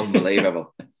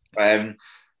 Unbelievable.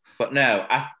 But no,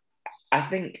 I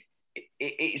think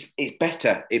it's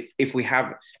better if we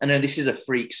have. I know this is a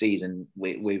freak season.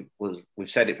 We've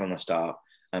said it from the start.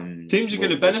 Teams are going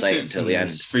to benefit from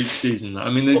this freak season. I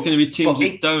mean, there's going to be teams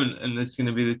that don't, and there's going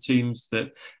to be the teams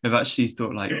that have actually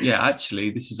thought,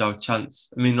 actually, this is our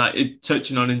chance. I mean,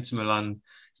 touching on Inter Milan,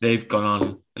 they've gone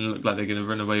on and look like they're going to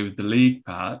run away with the league,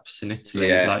 perhaps, in Italy.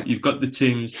 Yeah. You've got the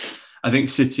teams. I think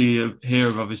City here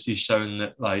have obviously shown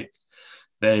that,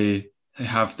 they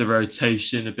have the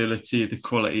rotation ability, the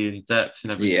quality and depth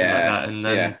and everything like that. And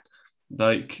then,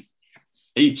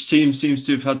 each team seems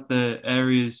to have had the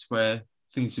areas where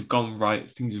things have gone right,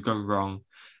 things have gone wrong.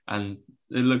 And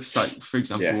it looks like, for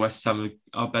example, West Ham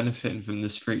are benefiting from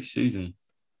this freak season.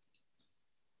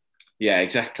 Yeah,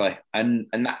 exactly. And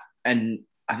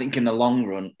I think in the long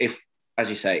run, if, as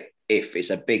you say, if it's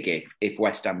a big if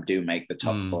West Ham do make the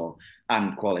top four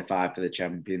and qualify for the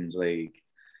Champions League,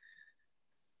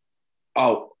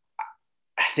 I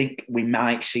think we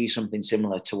might see something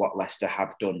similar to what Leicester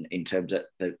have done, in terms of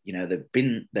they've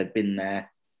been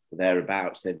there,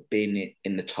 thereabouts. They've been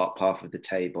in the top half of the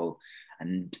table,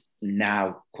 and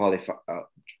now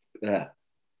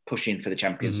pushing for the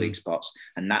Champions League spots.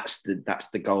 And that's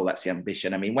the goal. That's the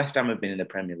ambition. I mean, West Ham have been in the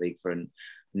Premier League for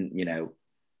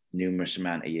numerous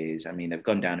amount of years. I mean, they've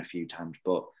gone down a few times,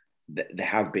 but they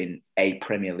have been a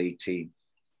Premier League team.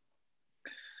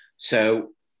 So,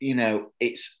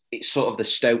 it's sort of the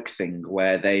Stoke thing,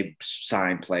 where they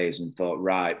signed players and thought,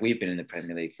 right, we've been in the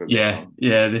Premier League for a bit long.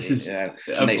 Yeah, this is... I've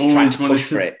always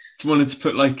wanted to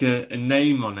put a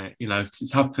name on it.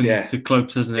 It's happened to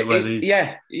clubs, hasn't it? Where these...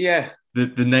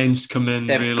 The names come in,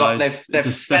 realise it's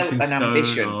a stepping stone.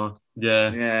 Ambition.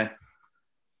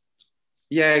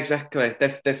 Yeah, exactly.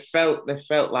 They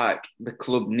felt like the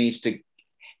club needs to,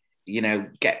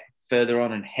 get further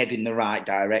on and head in the right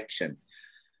direction.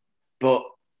 But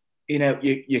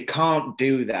you can't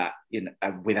do that,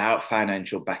 without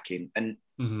financial backing. And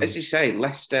as you say,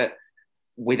 Leicester,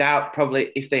 without probably,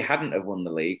 if they hadn't have won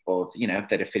the league, or if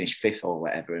they'd have finished fifth or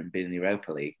whatever and been in the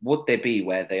Europa League, would they be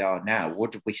where they are now?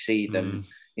 Would we see them,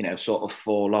 sort of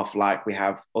fall off like we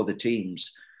have other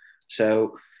teams?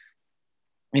 So,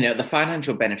 the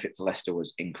financial benefit for Leicester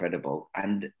was incredible,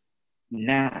 and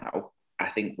now I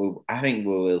think we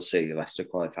will see Leicester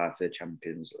qualify for the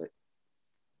Champions League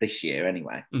this year,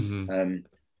 anyway.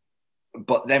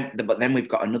 But then we've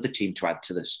got another team to add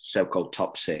to the so-called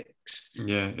top six.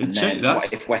 Yeah,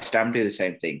 if West Ham do the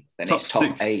same thing, then it's top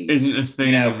six 8. Isn't a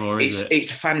thing anymore, is it?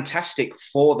 It's fantastic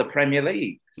for the Premier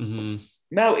League.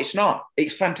 No, it's not.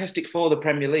 It's fantastic for the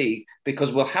Premier League,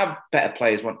 because we'll have better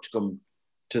players want to come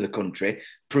to the country,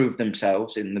 prove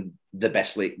themselves in the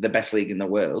best league in the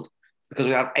world, because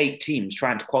we have 8 teams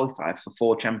trying to qualify for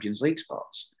 4 Champions League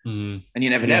spots. And you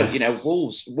never know.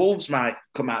 Wolves might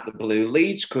come out the blue.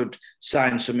 Leeds could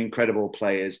sign some incredible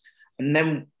players. And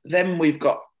then we've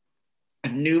got a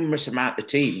numerous amount of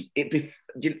teams.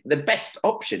 The best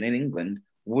option in England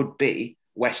would be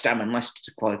West Ham and Leicester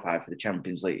to qualify for the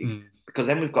Champions League, because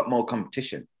then we've got more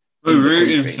competition. We're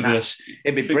rooting for this.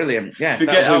 It'd be brilliant. Yeah.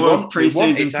 Forget our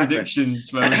pre-season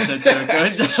predictions where we said they were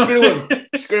going down.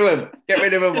 Screw them. Get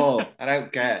rid of them all. I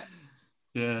don't care.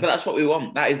 Yeah. But that's what we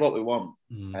want. That is what we want.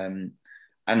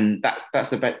 And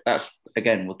that's the best. That's,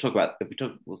 again, we'll talk about the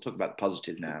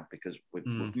positive now, because we've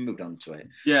moved on to it.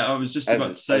 Yeah, I was just about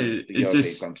to say, is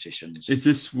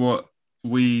this what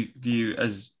we view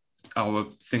as our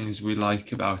things we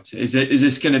like about it? Is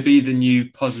this going to be the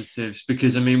new positives?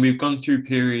 Because I mean, we've gone through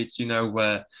periods,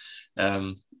 where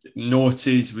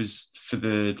noughties was for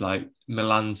the like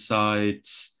Milan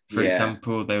sides, for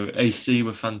example. AC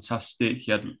were fantastic.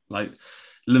 You had like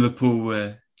Liverpool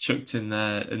were chucked in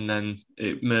there, and then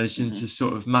it merged into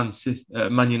sort of Man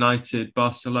United,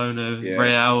 Barcelona,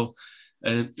 Real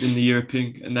in the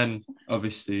European, and then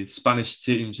obviously Spanish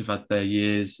teams have had their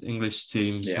years, English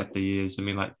teams had their years. I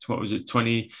mean, like, what was it,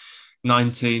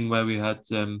 2019, where we had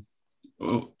 4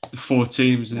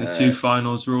 teams and the 2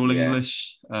 finals were all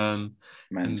English. Man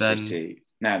City,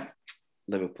 no,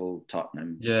 Liverpool,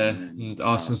 Tottenham, and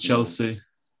Arsenal, Chelsea.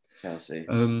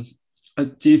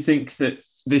 Do you think that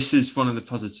this is one of the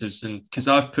positives? And because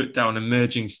I've put down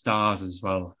emerging stars as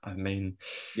well. I mean,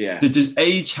 does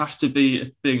age have to be a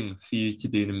thing for you to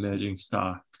be an emerging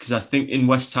star? Because I think in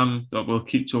West Ham, we'll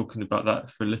keep talking about that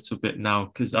for a little bit now,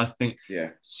 because I think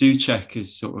Souček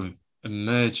has sort of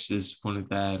emerged as one of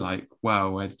their, like,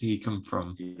 wow, where did he come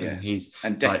from?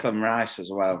 And Declan Rice as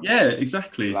well. Yeah,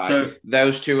 exactly. Like, so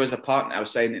those two as a partner, I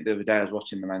was saying it the other day, I was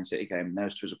watching the Man City game, and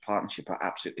those two as a partnership are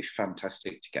absolutely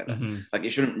fantastic together. Like, it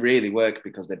shouldn't really work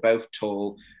because they're both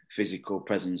tall, physical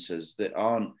presences that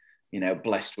aren't,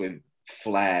 blessed with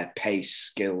flair, pace,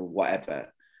 skill,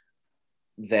 whatever.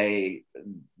 They're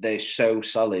so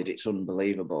solid, it's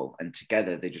unbelievable, and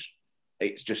together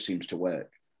it just seems to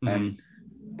work. But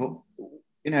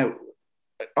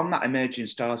on that emerging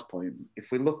stars point,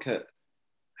 if we look at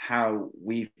how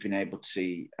we've been able to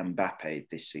see Mbappe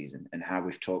this season, and how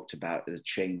we've talked about the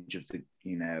change of the,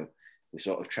 we're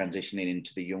sort of transitioning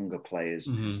into the younger players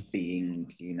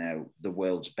being, the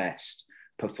world's best,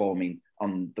 performing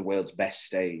on the world's best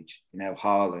stage,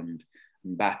 Haaland,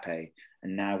 Mbappe,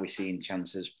 and now we're seeing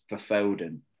chances for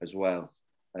Foden as well,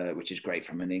 which is great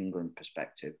from an England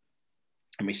perspective.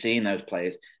 And we're seeing those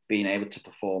players being able to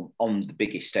perform on the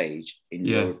biggest stage in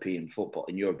European football,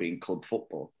 in European club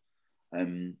football.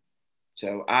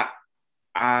 So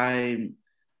I'm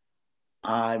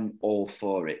all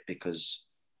for it, because,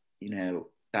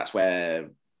 that's where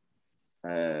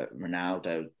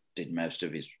Ronaldo did most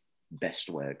of his best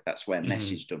work. That's where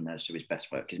Messi's done most of his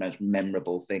best work. His most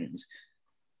memorable things.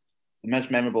 The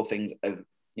most memorable things of,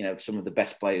 some of the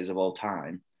best players of all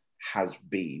time has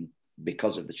been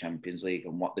because of the Champions League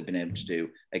and what they've been able to do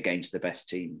against the best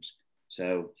teams.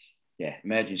 So,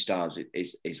 emerging stars it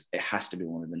has to be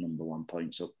one of the number one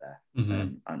points up there,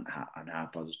 and how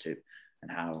positive and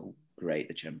how great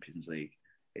the Champions League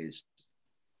is.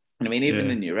 And I mean, even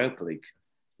in Europa League,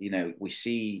 we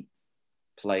see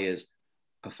players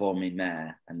performing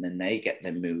there, and then they get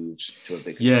their moves to a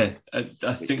big club, I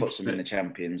think puts them in the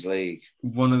Champions League.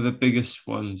 One of the biggest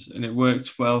ones, and it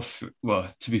worked well.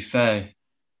 To be fair,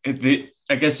 I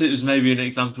guess it was maybe an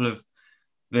example of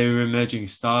they were emerging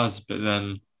stars, but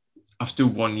then after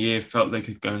 1 year felt they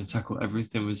could go and tackle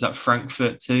everything. Was that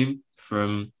Frankfurt team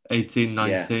from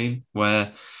 18-19,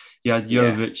 where you had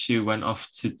Jovic, who went off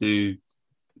to do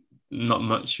not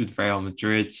much with Real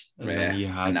Madrid, and then you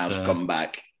had, and now it's come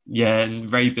back. And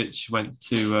Rebic went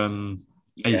to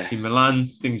AC Milan.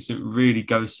 Things didn't really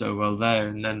go so well there,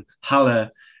 and then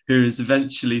Haller, who has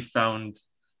eventually found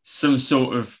some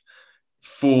sort of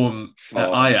form at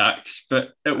Ajax,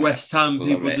 but at West Ham,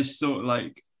 people just thought,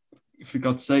 like, for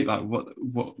God's sake, like,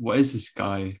 what is this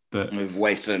guy? But we've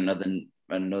wasted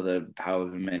another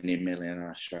however many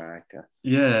millionaire striker.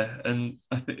 And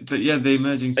I think, but the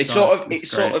emerging stars.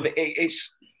 It's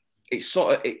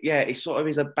sort of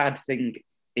is a bad thing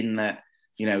in that,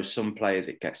 some players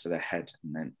it gets to their head,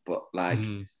 and then, but like,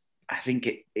 I think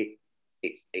it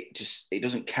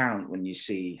doesn't count when you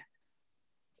see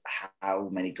how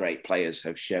many great players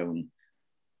have shown,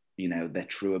 their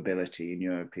true ability in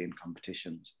European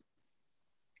competitions.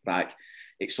 Like,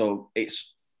 we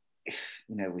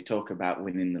talk about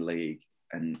winning the league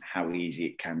and how easy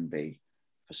it can be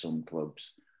for some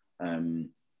clubs.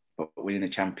 But winning the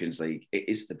Champions League, it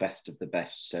is the best of the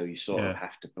best. So you sort of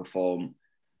have to perform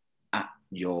at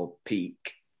your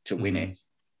peak to win it.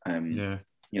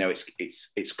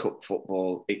 It's cup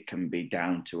football. It can be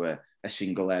down to a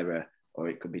single error or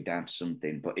it could be down to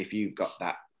something. But if you've got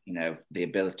that, the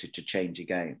ability to change a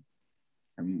game,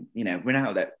 and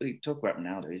Ronaldo, we talk about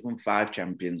Ronaldo, he's won 5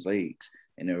 Champions Leagues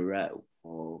in a row,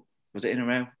 or was it in a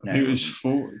row? I think it was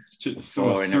 4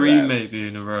 or 3 maybe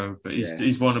in a row, but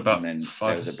he's won about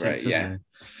 5 or 6, hasn't he?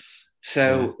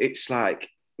 So it's like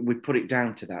we put it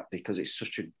down to that because it's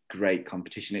such a great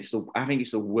competition. I think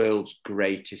it's the world's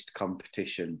greatest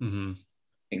competition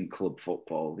in club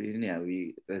football.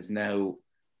 There's not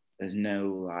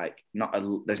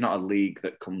a league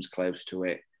that comes close to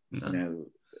it. No.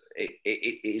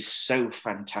 It is so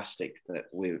fantastic that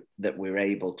we're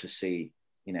able to see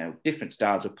different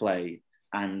styles of play,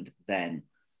 and then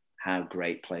how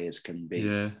great players can be.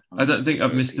 Yeah, I don't think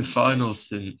I've missed a final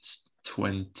since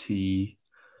 2013.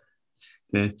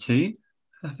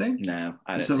 I think. No,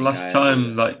 I don't. It's the last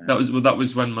time. That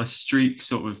was when my streak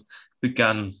sort of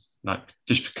began.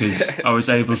 Just because I was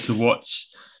able to watch.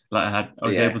 I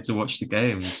was able to watch the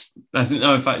games. I think,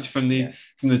 in fact, from the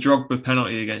Drogba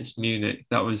penalty against Munich,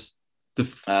 that was the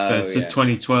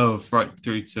 2012 right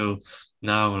through till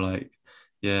now. I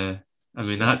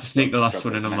had to sneak the last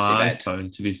one in on my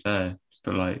iPhone, to be fair.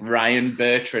 But Ryan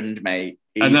Bertrand, mate.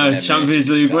 I know, Champions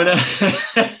League winner.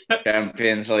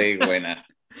 Champions League winner.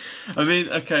 I mean,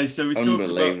 okay, so we talk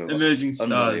about emerging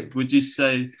stars. Would you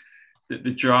say that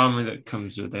the drama that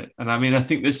comes with it? And I mean, I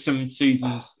think there's some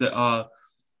seasons that are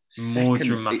more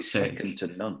dramatic. It's second to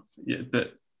none. Yeah,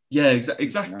 but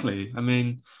exactly. I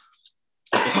mean,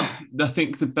 I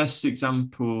think the best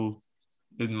example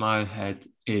in my head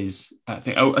is I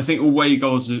think away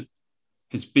goals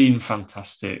has been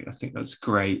fantastic. I think that's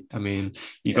great. I mean,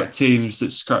 you got teams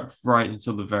that scrap right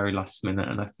until the very last minute,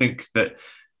 and I think that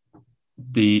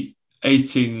the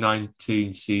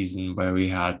 18-19 season where we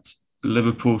had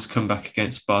Liverpool's comeback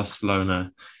against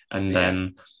Barcelona, and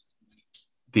then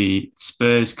the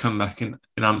Spurs comeback in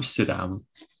Amsterdam.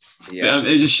 Yeah.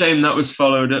 It was a shame that was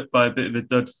followed up by a bit of a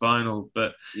dud final,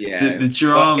 but the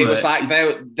drama. It was like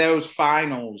those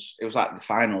finals. It was like the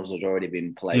finals had already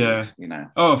been played. Yeah.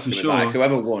 Oh, for sure. Like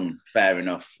whoever won, fair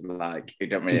enough. It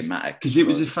don't really matter because it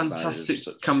was a fantastic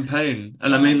campaign,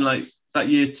 and I mean, that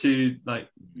year too,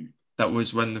 that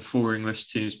was when the 4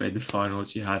 English teams made the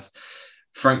finals. You had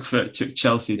Frankfurt took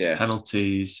Chelsea to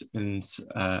penalties, and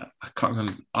I can't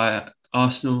remember.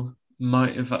 Arsenal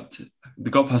might have had to. They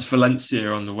got past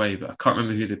Valencia on the way, but I can't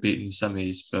remember who they beat in the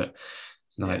semis. But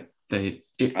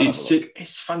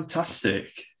it's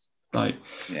fantastic.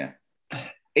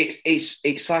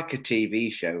 It's like a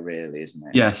TV show, really, isn't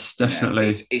it? Yes,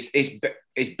 definitely.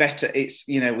 It's better.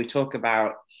 We talk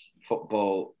about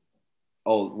football.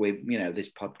 This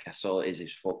podcast, all it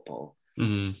is football.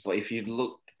 But if you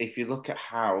look at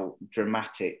how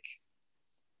dramatic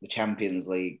the Champions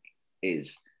League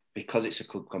is, because it's a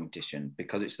club competition,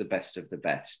 because it's the best of the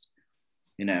best,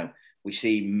 we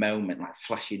see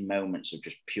flashing moments of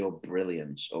just pure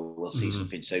brilliance, or we'll see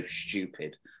something so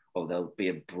stupid, or there'll be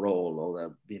a brawl, or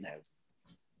there'll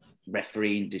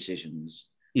refereeing decisions.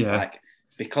 Yeah,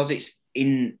 because it's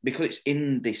in this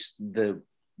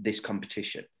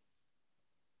competition,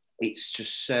 it's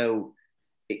just so,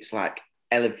 it's like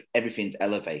everything's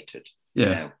elevated.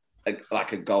 Yeah,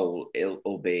 like a goal,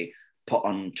 it'll be put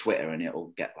on Twitter and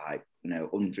it'll get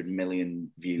 100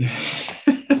 million views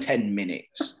in 10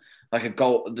 minutes. Like a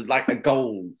goal,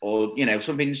 or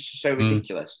something so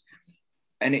ridiculous.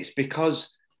 And it's because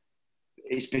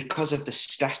of the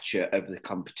stature of the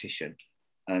competition,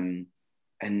 and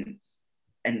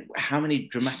how many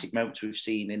dramatic moments we've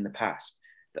seen in the past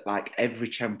that every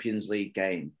Champions League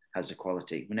game has a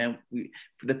quality.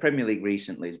 The Premier League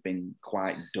recently has been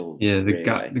quite dull. Yeah,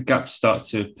 the gaps start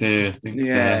to appear, I think.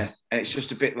 Yeah, and it's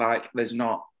just a bit like there's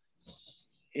not,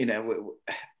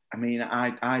 I mean,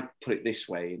 I put it this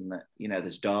way, in that,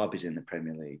 there's derbies in the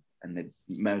Premier League, and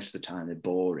most of the time they're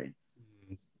boring.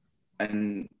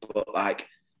 But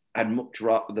I'd much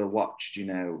rather watched,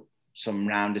 some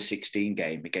round of 16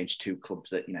 game against 2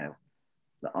 clubs that,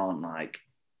 that aren't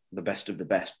the best of the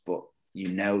best, but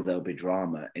there'll be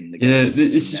drama in the game. Yeah,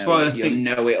 this is why I think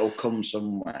it'll come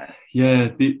somewhere. Yeah,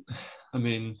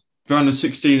 round of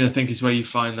 16, I think, is where you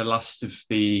find the last of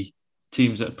the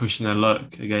teams that are pushing their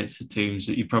luck against the teams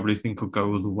that you probably think will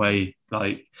go all the way.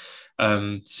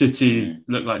 City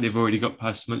look like they've already got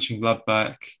past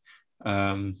Mönchengladbach.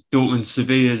 Dortmund,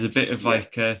 Sevilla is a bit of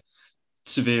a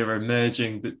Sevilla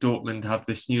emerging, but Dortmund have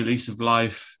this new lease of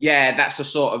life. Yeah, that's the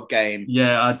sort of game.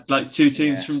 Yeah, I'd like 2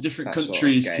 teams from different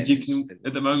countries, because you can,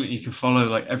 at the moment, you can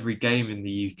follow every game in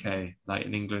the UK.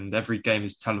 In England, every game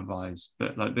is televised,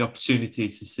 but the opportunity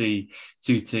to see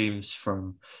 2 teams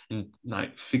from, and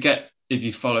forget if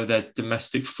you follow their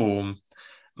domestic form,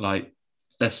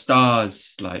 their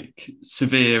stars, like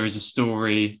Sevilla as a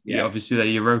story. Yeah. Obviously their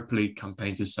Europa League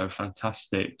campaigns are so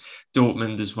fantastic.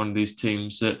 Dortmund is one of these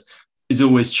teams that is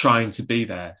always trying to be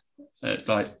there.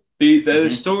 They're the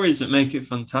stories that make it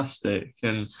fantastic.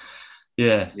 And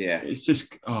it's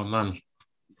just, oh man,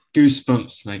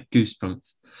 goosebumps, mate,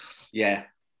 goosebumps. Yeah,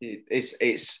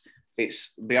 it's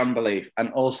beyond belief.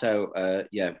 And also,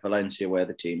 Valencia were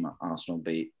the team Arsenal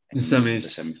beat in the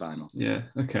semi-final. Yeah,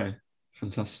 okay,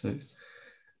 fantastic.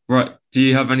 Right, do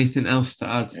you have anything else to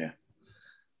add? Yeah.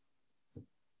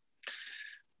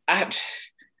 I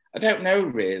don't know,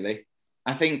 really.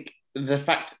 I think the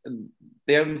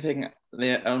only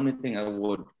thing I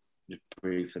would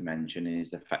briefly mention is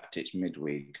the fact it's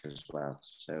midweek as well.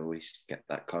 So we get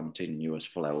that continuous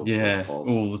flow of football.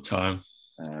 All the time.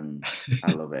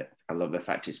 I love it. I love the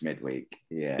fact it's midweek.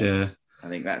 Yeah. I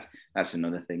think that's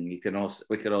another thing. We could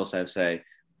also say,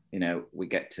 we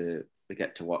get to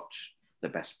watch the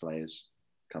best players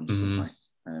constantly.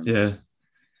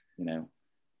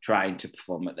 Trying to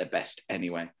perform at their best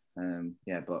anyway. I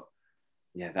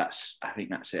think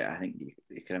that's it. I think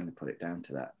you can only put it down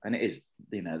to that, and it is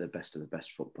the best of the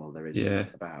best football there is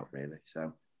about, really.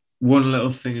 So one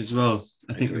little thing as well.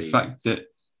 I think the fact that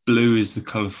blue is the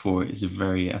colour for it is a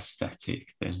very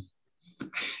aesthetic thing.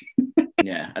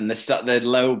 Yeah, and the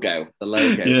logo,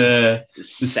 the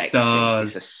sexy.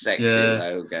 Stars. It's a sexy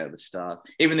logo, the stars.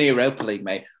 Even the Europa League,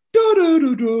 mate.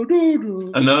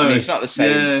 I know. It's not the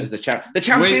same as the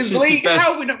Champions League.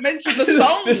 How have we not mentioned the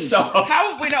song?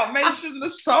 How have we not mentioned the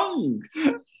song?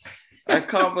 I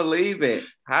can't believe it.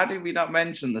 How did we not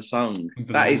mention the song?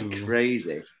 That is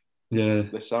crazy. Yeah.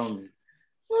 The song.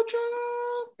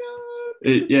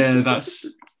 That's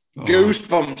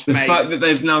goosebumps, the mate. fact that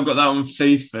they've now got that on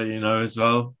FIFA, as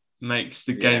well, makes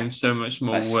the game so much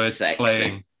more worth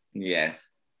playing. Yeah.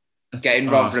 Getting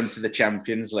Rotherham to the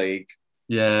Champions League.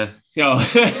 Yeah.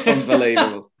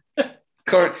 Unbelievable.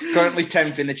 Currently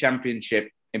 10th in the Championship.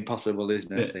 Impossible,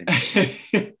 isn't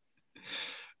it?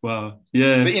 Wow.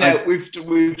 Yeah. But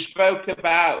we've spoke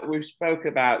about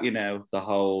the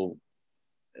whole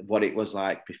what it was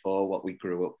like before, what we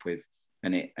grew up with,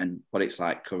 and what it's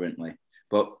like currently.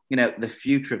 But the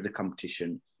future of the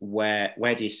competition, where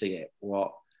do you see it?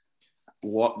 What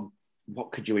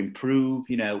could you improve?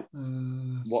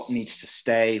 What needs to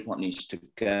stay? What needs to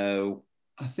go?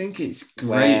 I think it's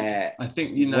great. I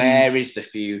think where is the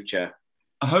future?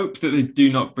 I hope that they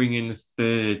do not bring in the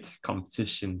third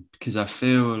competition, because I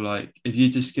feel like if you're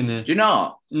just gonna, do you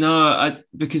not? No,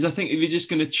 because I think if you're just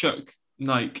gonna chuck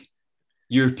like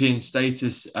European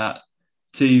status at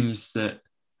teams that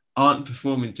aren't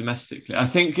performing domestically, I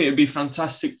think it would be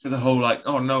fantastic for the whole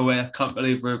oh no way, I can't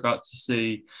believe we're about to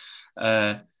see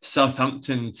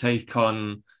Southampton take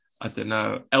on, I don't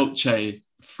know, Elche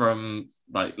from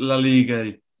La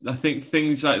Liga. I think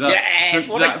things like that. Yes,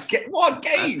 what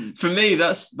game? For me,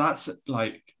 that's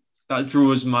like, that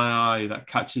draws my eye, that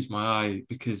catches my eye,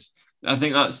 because I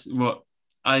think that's what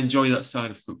I enjoy, that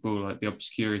side of football, like the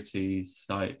obscurities,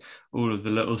 like all of the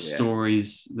little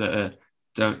stories that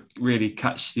don't really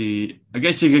catch the, I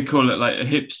guess you could call it like a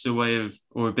hipster way of,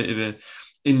 or a bit of a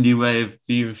indie way of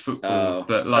viewing football.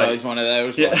 But it's one of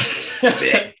those. Yeah.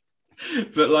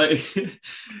 But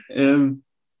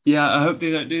I hope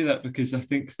they don't do that, because I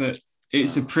think that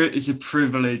it's a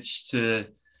privilege to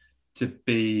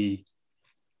be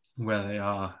where they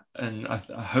are, and I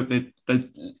hope they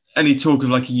any talk of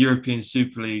like a European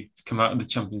Super League to come out of the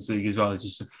Champions League as well is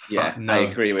just a fat no. I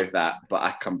agree with that, but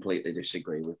I completely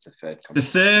disagree with the third. The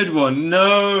third one,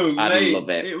 no, I'd love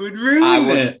it. It would ruin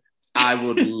it. I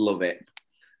would love it.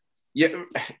 Yeah,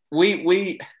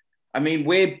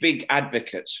 we're big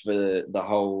advocates for the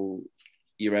whole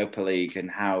Europa League, and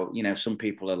how some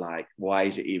people are like, why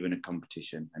is it even a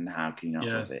competition, and how can you not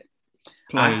love it?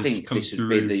 I think this would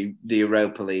be the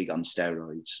Europa League on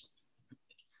steroids.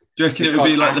 Do you reckon it would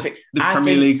be like the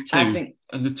Premier League 2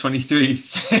 and the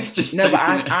 23s? No, but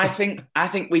I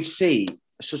think we'd see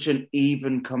such an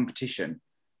even competition.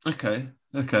 Okay.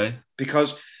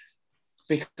 Because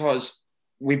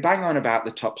we bang on about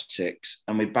the top 6,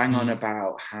 and we bang on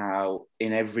about how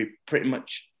in pretty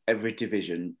much every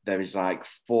division there is like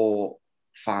 4,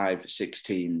 5, 6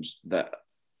 teams that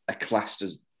are classed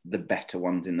as the better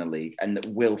ones in the league, and that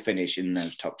will finish in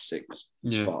those top 6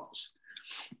 spots.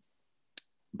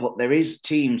 But there is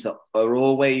teams that are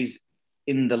always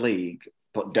in the league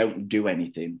but don't do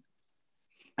anything.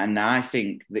 And I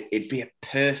think that it'd be a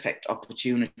perfect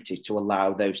opportunity to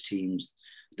allow those teams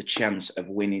the chance of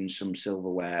winning some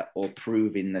silverware or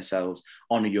proving themselves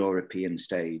on a European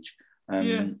stage.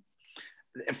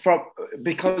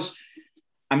 Because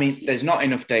there's not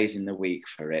enough days in the week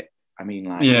for it. I mean,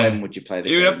 like, when would you play the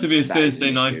game? It would have to be a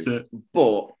Thursday night.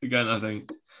 But again, I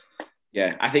think.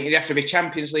 Yeah, I think it'd have to be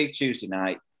Champions League Tuesday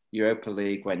night, Europa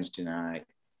League Wednesday night,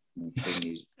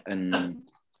 and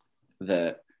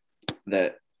the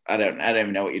I don't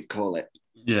even know what you'd call it.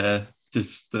 Yeah,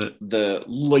 just the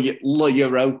La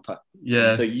Europa.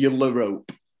 Yeah, the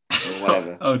Europe or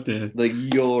whatever. Oh dear, the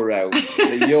Euro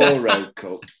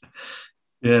Cup.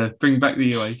 Yeah, bring back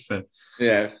the UEFA.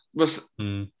 Yeah,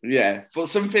 but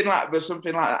something like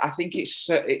that. I think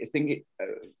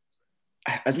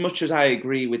as much as I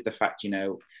agree with the fact,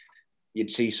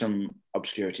 you'd see some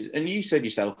obscurities, and you said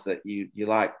yourself that you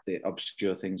like the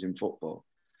obscure things in football.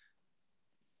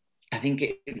 I think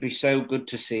it'd be so good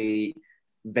to see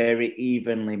very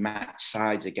evenly matched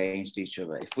sides against each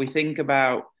other. If we think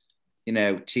about,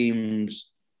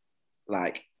 teams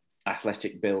like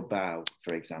Athletic Bilbao,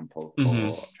 for example, or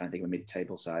I'm trying to think of a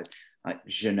mid-table side, like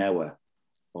Genoa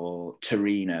or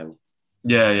Torino.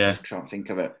 Yeah. I'm trying to think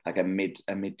of like a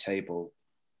mid-table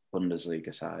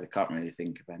Bundesliga side. I can't really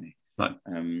think of any. Like,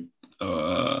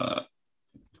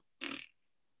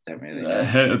 don't really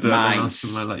know.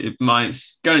 Mainz. Like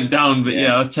Mainz going down, but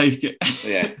I'll take it.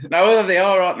 Yeah. No, they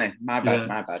are, aren't they? My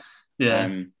bad.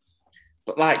 Yeah.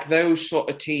 But like those sort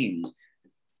of teams,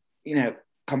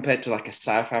 compared to like a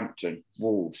Southampton,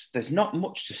 Wolves, there's not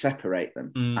much to separate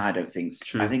them. I don't think. It's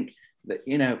true. I think that,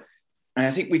 and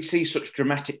I think we'd see such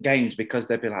dramatic games because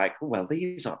they'd be like, oh, well,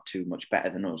 these aren't too much better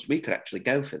than us. We could actually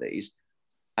go for these.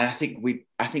 And I think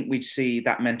we'd see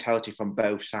that mentality from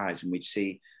both sides, and we'd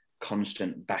see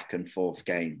constant back and forth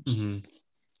games.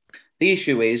 The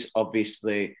issue is,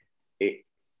 obviously, it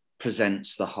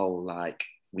presents the whole, like,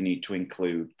 we need to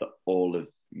include all of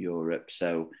Europe.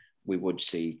 So we would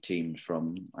see teams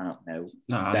from, I don't know,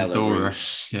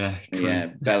 Belarus.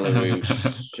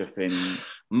 Belarus, Stuffing,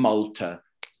 Malta,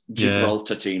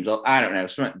 Gibraltar teams, or I don't know,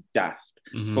 something daft.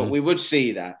 But we would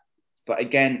see that. But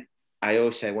again, I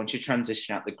always say, once you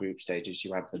transition out the group stages,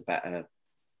 you have the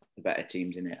better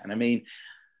teams in it. And I mean,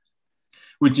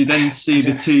 would you then see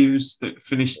the teams that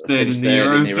finished third in the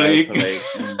Europa League?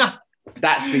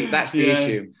 That's the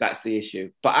issue. That's the issue.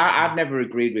 But I've never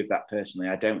agreed with that personally.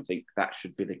 I don't think that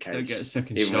should be the case. Don't get a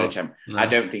second shot. No. I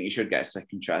don't think you should get a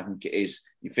second shot. I think it is,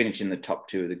 you finish in the top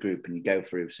two of the group and you go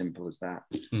through, simple as that.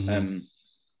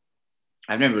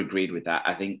 I've never agreed with that.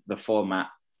 I think the format,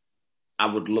 I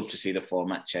would love to see the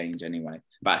format change anyway.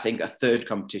 But I think a third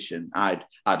competition, I'd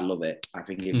love it. I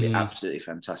think it'd be absolutely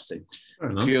fantastic.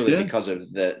 Purely because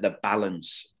of the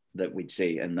balance that we'd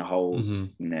see and the whole,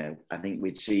 I think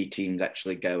we'd see teams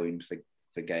actually going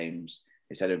for games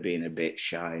instead of being a bit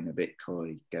shy and a bit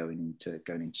coy going into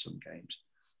some games.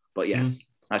 But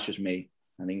that's just me.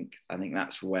 I think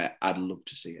that's where I'd love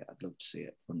to see it. I'd love to see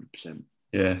it 100%.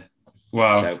 Yeah.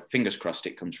 Wow. So fingers crossed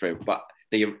it comes through. But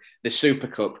the Super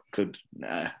Cup could,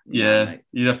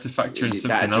 you'd have to factor in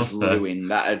something else there.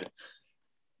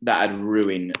 That'd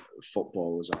ruin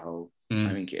football as a whole. I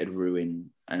think it'd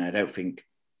ruin, and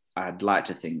I'd like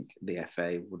to think the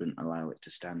FA wouldn't allow it to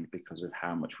stand because of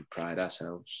how much we pride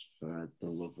ourselves for the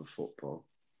love of football.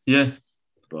 Yeah,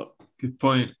 but good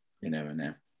point. You never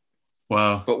know.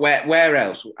 Wow. But where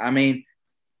else? I mean,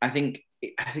 I think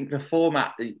the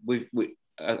format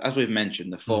as we've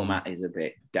mentioned, the format is a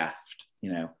bit daft.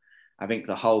 I think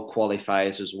the whole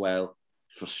qualifiers as well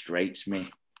frustrates me.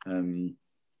 You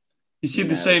see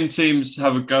the same teams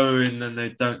have a go and then they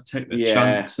don't take the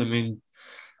chance. I mean,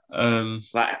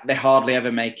 like they hardly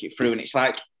ever make it through, and it's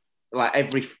like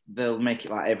they'll make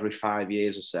it like every 5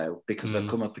 years or so because they'll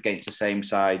come up against the same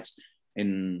sides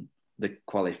in the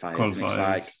qualifiers. And it's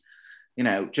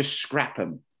like, just scrap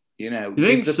them. You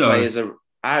think so? Players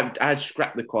I'd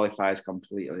scrap the qualifiers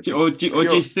completely. Or do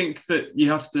you think that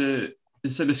you have to,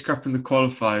 instead of scrapping the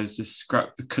qualifiers, just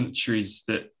scrap the countries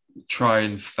that try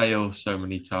and fail so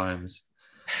many times?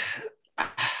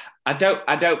 I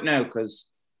don't know, because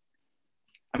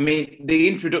I mean the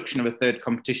introduction of a third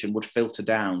competition would filter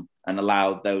down and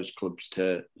allow those clubs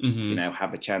to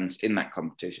have a chance in that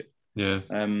competition. Yeah.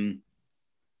 The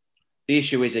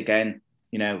issue is, again,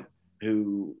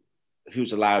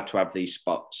 who's allowed to have these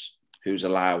spots, who's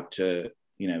allowed to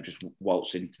just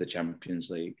waltz into the Champions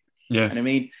League. Yeah. And I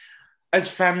mean, as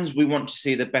fans, we want to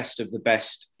see the best of the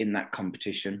best in that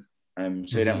competition.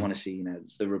 So we don't want to see,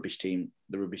 the rubbish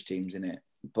teams in it.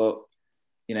 But,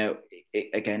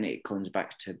 it comes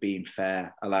back to being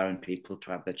fair, allowing people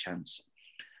to have their chance.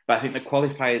 But I think the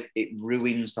qualifiers, it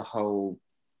ruins the whole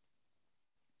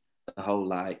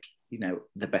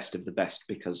the best of the best,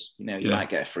 because, you might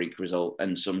get a freak result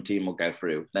and some team will go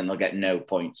through, then they'll get no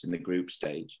points in the group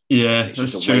stage. Yeah,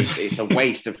 that's true. It's a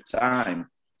waste of time.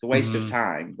 It's a waste of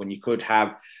time when you could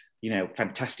have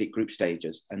fantastic group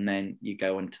stages, and then you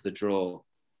go into the draw,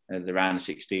 the round of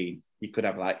 16. You could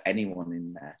have like anyone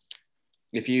in there.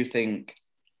 If you think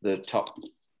the top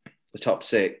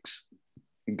six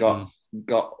got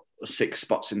 6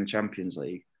 spots in the Champions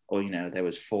League, or there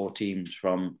was 4 teams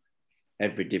from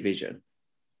every division,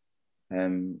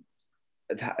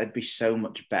 that would be so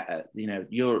much better.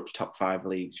 Europe's top 5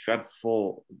 leagues. If you had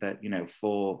 4, the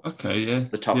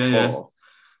top 4.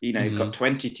 You've got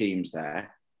 20 teams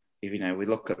there. If we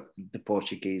look at the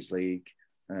Portuguese league,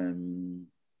 the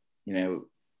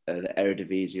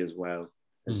Eredivisie as well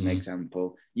as an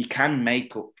example, you can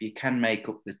make up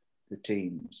the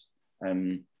teams.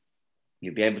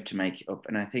 You'll be able to make it up,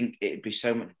 and I think it'd be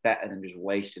so much better than just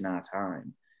wasting our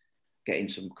time getting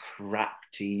some crap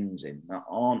teams in that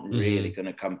aren't really going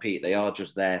to compete. They are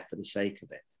just there for the sake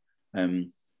of it.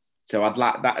 So I'd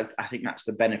like that. I think that's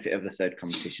the benefit of the third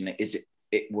competition.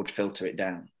 It would filter it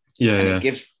down. It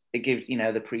gives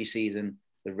the pre-season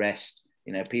the rest.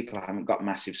 People haven't got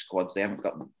massive squads. They haven't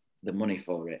got the money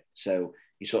for it. So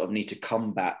you sort of need to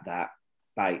combat that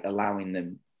by allowing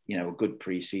them, a good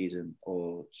pre-season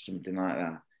or something like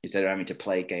that, instead of having to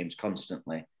play games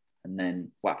constantly. And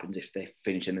then what happens if they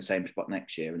finish in the same spot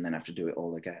next year and then have to do it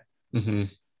all again?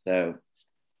 So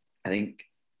I think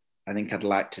I'd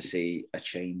like to see a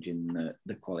change in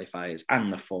the qualifiers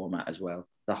and the format as well.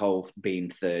 The whole being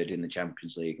third in the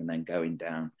Champions League and then going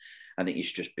down. I think you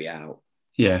should just be out.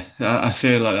 Yeah, I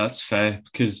feel like that's fair,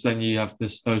 because then you have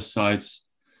those sides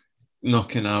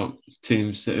knocking out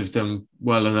teams that have done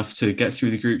well enough to get through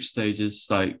the group stages.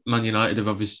 Like Man United have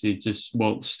obviously just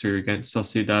waltzed through against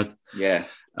Sociedad. Yeah.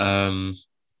 I'm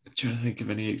trying to think of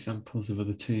any examples of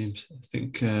other teams. I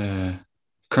think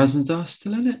Krasnodar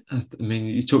still in it. I mean,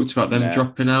 you talked about them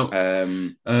dropping out.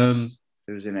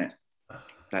 Who's in it?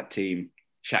 That team,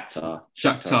 Shakhtar.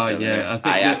 Yeah.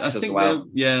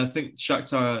 I think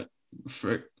Shakhtar.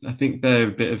 I think they're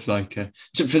a bit of like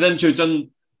for them to have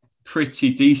done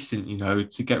pretty decent,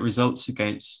 to get results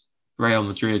against Real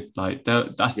Madrid. Like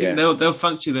they'll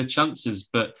fancy their chances,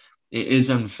 but it is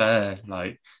unfair.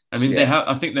 Like, I mean,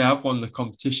 I think they have won the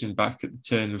competition back at the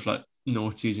turn of like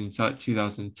noughties in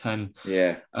 2010.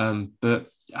 Yeah. But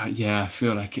I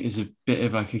feel like it is a bit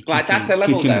of like a that's the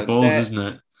level, kicking the balls, isn't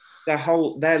it?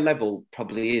 Their level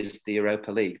probably is the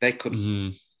Europa League. They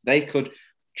could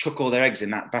chuck all their eggs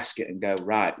in that basket and go,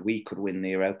 right, we could win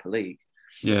the Europa League.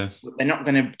 Yeah. But they're not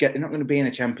going to be in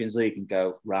the Champions League and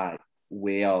go, right,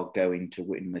 we are going to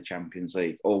win the Champions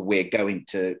League, or we're going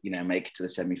to, make it to the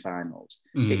semi-finals.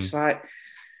 It's like,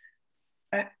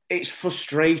 it's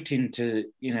frustrating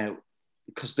to,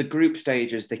 because the group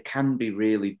stages, they can be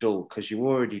really dull because you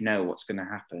already know what's going to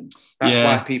happen. That's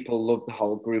why people love the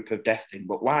whole group of death thing.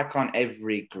 But why can't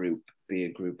every group be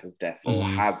a group of death or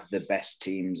have the best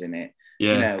teams in it?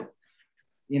 Yeah.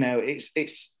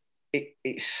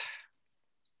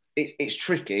 It's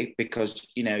tricky because,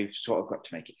 you've sort of got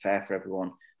to make it fair for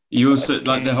everyone. You also,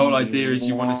 like, the whole idea is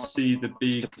you want to see the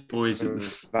big boys at the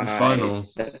final.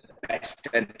 The best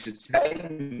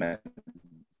entertainment.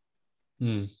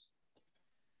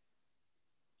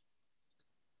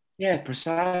 Yeah,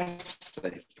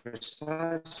 precisely.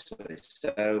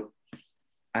 So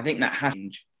I think that has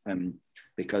changed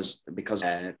because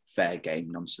fair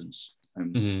game nonsense.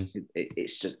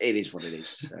 It is what it is.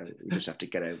 So you just have to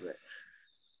get over it.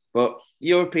 But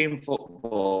European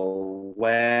football,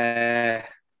 where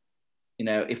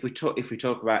if we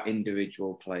talk about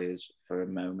individual players for a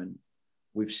moment,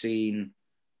 we've seen,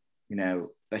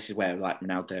 this is where like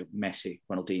Ronaldo, Messi,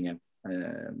 Ronaldinho,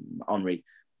 Henry,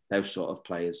 those sort of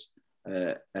players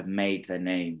have made their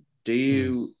name. Do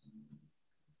you?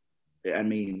 I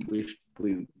mean,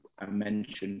 I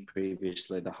mentioned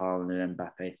previously the Haaland and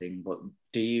Mbappe thing, but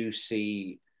do you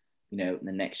see, the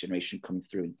next generation coming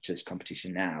through into this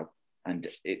competition now, and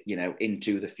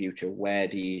into the future? Where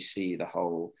do you see the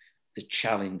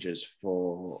challenges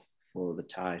for the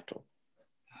title?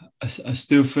 I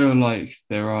still feel like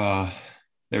there are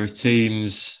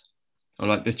teams, or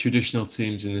like the traditional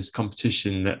teams in this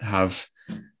competition, that have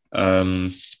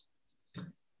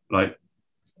like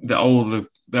the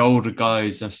older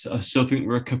guys. I still think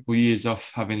we're a couple of years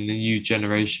off having the new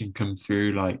generation come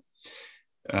through. Like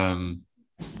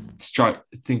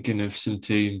thinking of some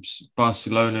teams,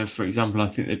 Barcelona, for example, I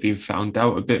think they've been found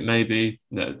out a bit. Maybe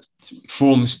that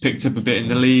form's picked up a bit in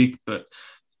the league, but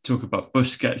talk about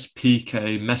Busquets,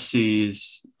 Piqué, Messi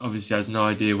obviously has no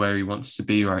idea where he wants to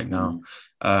be right now.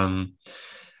 I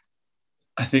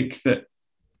think that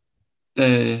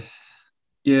I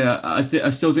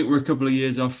still think we're a couple of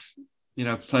years off,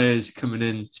 players coming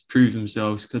in to prove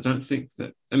themselves, because I don't think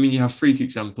that, I mean, you have freak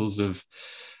examples of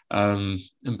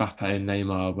Mbappe and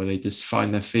Neymar, where they just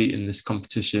find their feet in this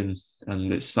competition,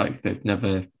 and it's like they've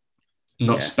never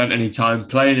not spent any time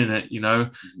playing in it,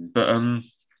 But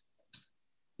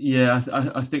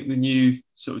I think the new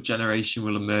sort of generation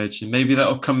will emerge, and maybe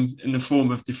that'll come in the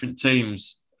form of different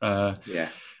teams,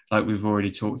 like we've already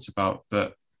talked about.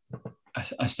 But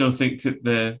I still think that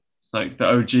the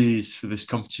OGs for this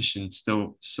competition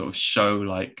still sort of show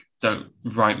like, don't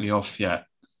write me off yet.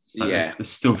 They're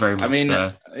still very much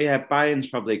there. Bayern's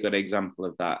probably a good example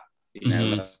of that.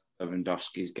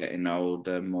 Lewandowski's getting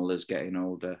older, Muller's getting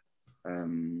older.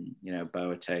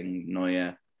 Boateng,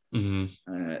 Neuer.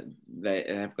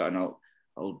 They've got an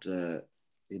old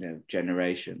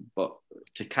generation. But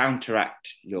to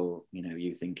counteract you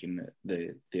thinking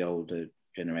that the older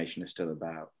generation is still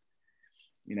about,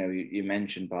 you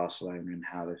mentioned Barcelona and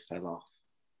how they fell off.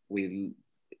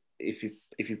 If you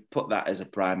put that as a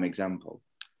prime example,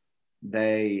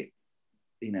 they're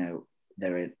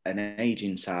an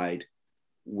aging side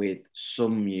with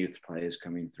some youth players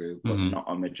coming through, but not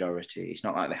a majority. It's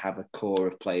not like they have a core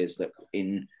of players that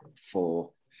in 4-5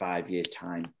 years'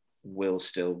 time will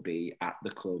still be at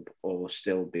the club or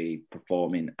still be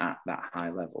performing at that high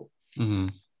level.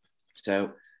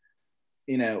 So,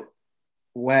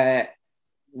 where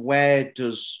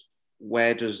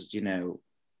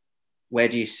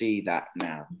do you see that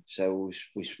now? So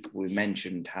we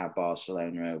mentioned how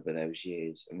Barcelona over those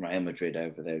years and Real Madrid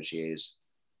over those years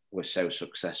were so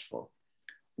successful.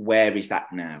 Where is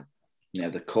that now?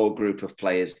 The core group of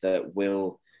players that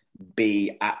will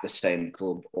be at the same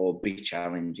club or be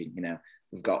challenging.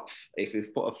 We've got, if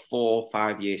we've put a 4 or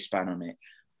 5 year span on it,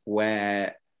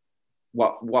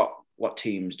 what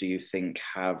teams do you think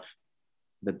have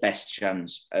the best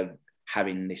chance of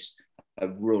having a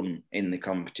run in the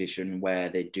competition where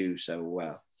they do so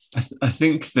well? I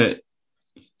think that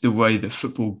the way that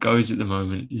football goes at the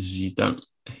moment is a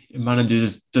manager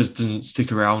doesn't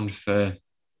stick around for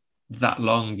that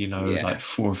long, like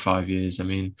 4 or 5 years. I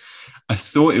mean, I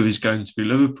thought it was going to be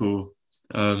Liverpool.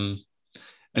 And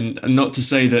not to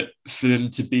say that for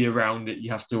them to be around it, you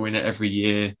have to win it every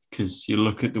year, because you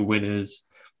look at the winners.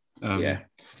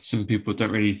 Some people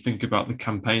don't really think about the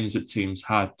campaigns that teams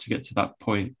had to get to that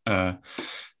point.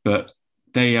 But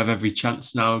they have every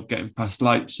chance now getting past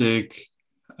Leipzig.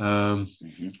 I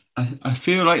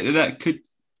feel like that could...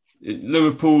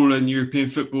 Liverpool and European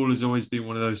football has always been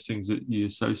one of those things that you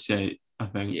associate, I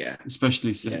think,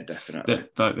 especially since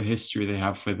the history they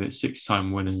have with it,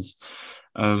 6-time winners.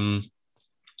 I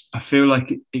feel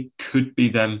like it could be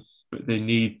them, but they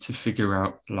need to figure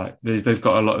out, like, they've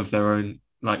got a lot of their own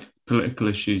like political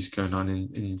issues going on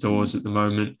indoors at the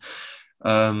moment.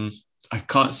 I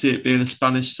can't see it being a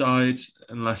Spanish side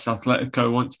unless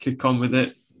Atletico want to kick on with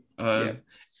it.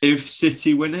 If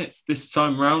City win it this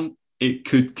time round, it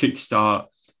could kickstart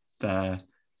there.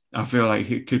 I feel like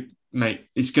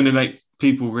it's going to make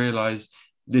people realise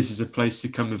this is a place to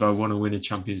come if I want to win a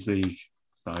Champions League.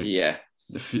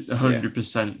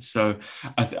 100%. So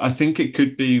I think it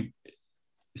could be,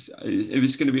 if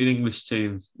it's going to be an English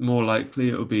team, more likely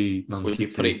it'll be Man City. Would you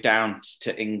put it down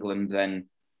to England then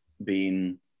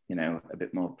being, a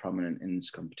bit more prominent in this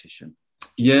competition?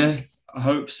 Yeah, I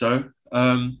hope so.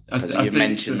 You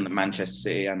mentioned Manchester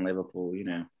City and Liverpool,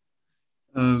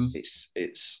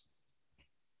 it's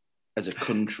as a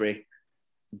country,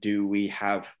 do we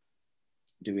have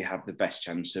the best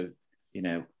chance of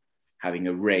having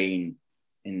a reign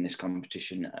in this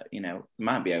competition?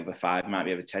 Might be over 5, might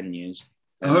be over 10 years.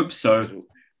 I hope so.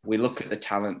 We look at the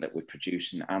talent that we're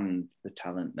producing and the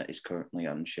talent that is currently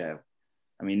on show.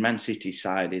 I mean, Man City's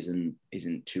side isn't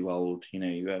too old.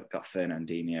 You've got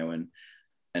Fernandinho and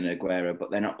Aguero,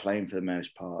 but they're not playing for the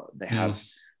most part. They have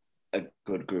a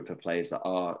good group of players that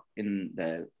are in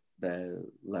their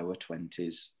lower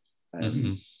 20s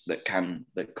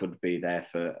that could be there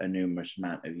for a numerous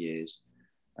amount of years.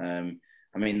 I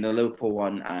mean, the Liverpool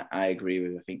one, I agree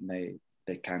with. I think they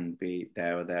can be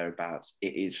there or thereabouts.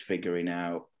 It is figuring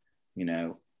out,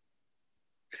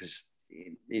 because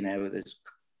there's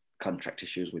contract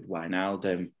issues with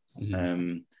Wijnaldum.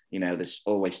 There's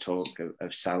always talk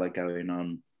of Salah going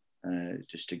on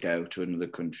just to go to another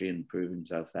country and prove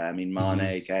himself there. I mean, Mane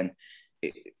again.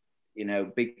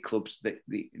 Big clubs that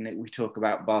we talk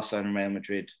about, Barcelona and Real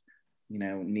Madrid,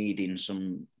 needing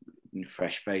some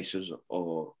fresh faces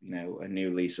or a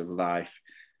new lease of life.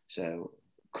 So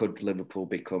could Liverpool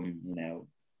become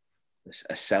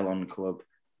a sell-on club?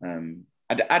 I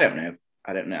don't know.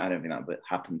 I don't think that would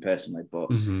happen personally, but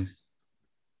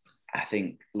I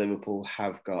think Liverpool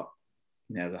have got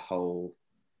the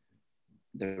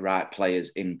right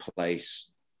players in place.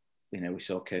 We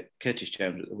saw Curtis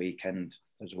Jones at the weekend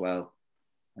as well.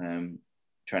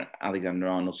 Trent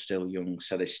Alexander-Arnold's still young,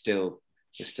 so there's still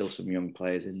some young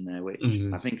players in there, which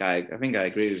I think I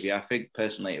agree with you. I think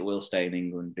personally it will stay in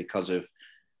England because of,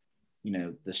 you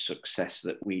know, the success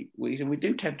that we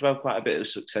do tend to have quite a bit of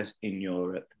success in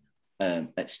Europe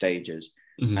at stages,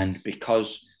 and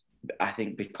because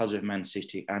of Man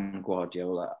City and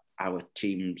Guardiola, our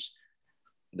teams,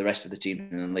 the rest of the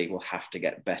teams in the league will have to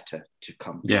get better to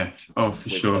compete. Yeah, for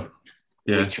sure.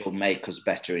 Which will make us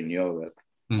better in Europe.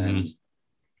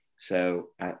 So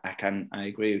I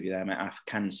agree with you there, mate. I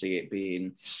can see it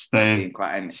being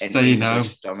quite an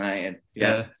English dominated.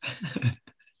 Yeah.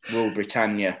 Rule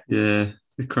Britannia. Yeah,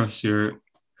 across Europe.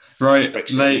 Right,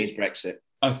 Brexit mate. means Brexit.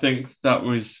 I think that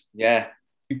was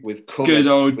we've covered, good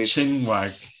old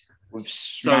chinwag. We've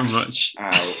so much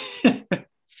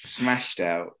smashed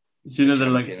out. It's another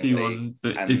lengthy one,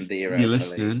 but if you're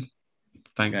listening,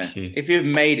 thank you. If you've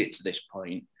made it to this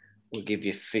point, we'll give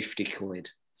you 50 quid.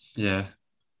 Yeah.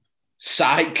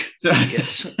 Psych.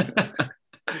 Yes.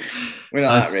 We're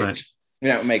not that rich. Mate. We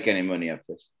don't make any money off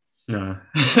this. No.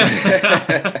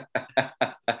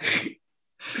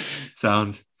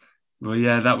 Sound. Well,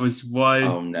 yeah, that was why.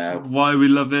 Oh no. Why we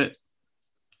love it.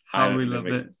 How we love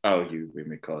it. Oh, you've been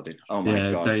recording. Oh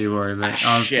my god. Don't you worry, mate.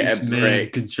 It's me in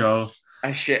control.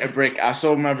 I shit a brick. I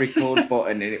saw my record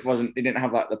button and it didn't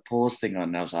have like the pause thing on.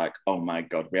 And I was like, oh my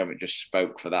God, we haven't just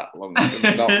spoke for that long.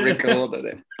 We've not recorded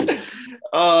it.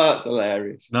 Oh, that's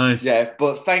hilarious. Nice. Yeah,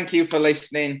 but thank you for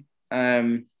listening.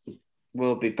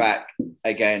 We'll be back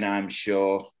again, I'm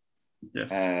sure.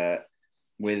 Yes.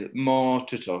 With more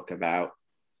to talk about.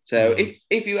 So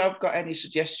if you have got any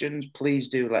suggestions, please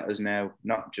do let us know.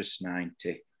 Not just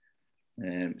 90.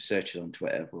 Search it on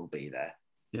Twitter. We'll be there.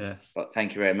 Yeah. But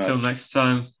thank you very much. Till next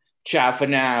time. Ciao for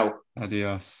now.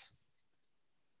 Adios.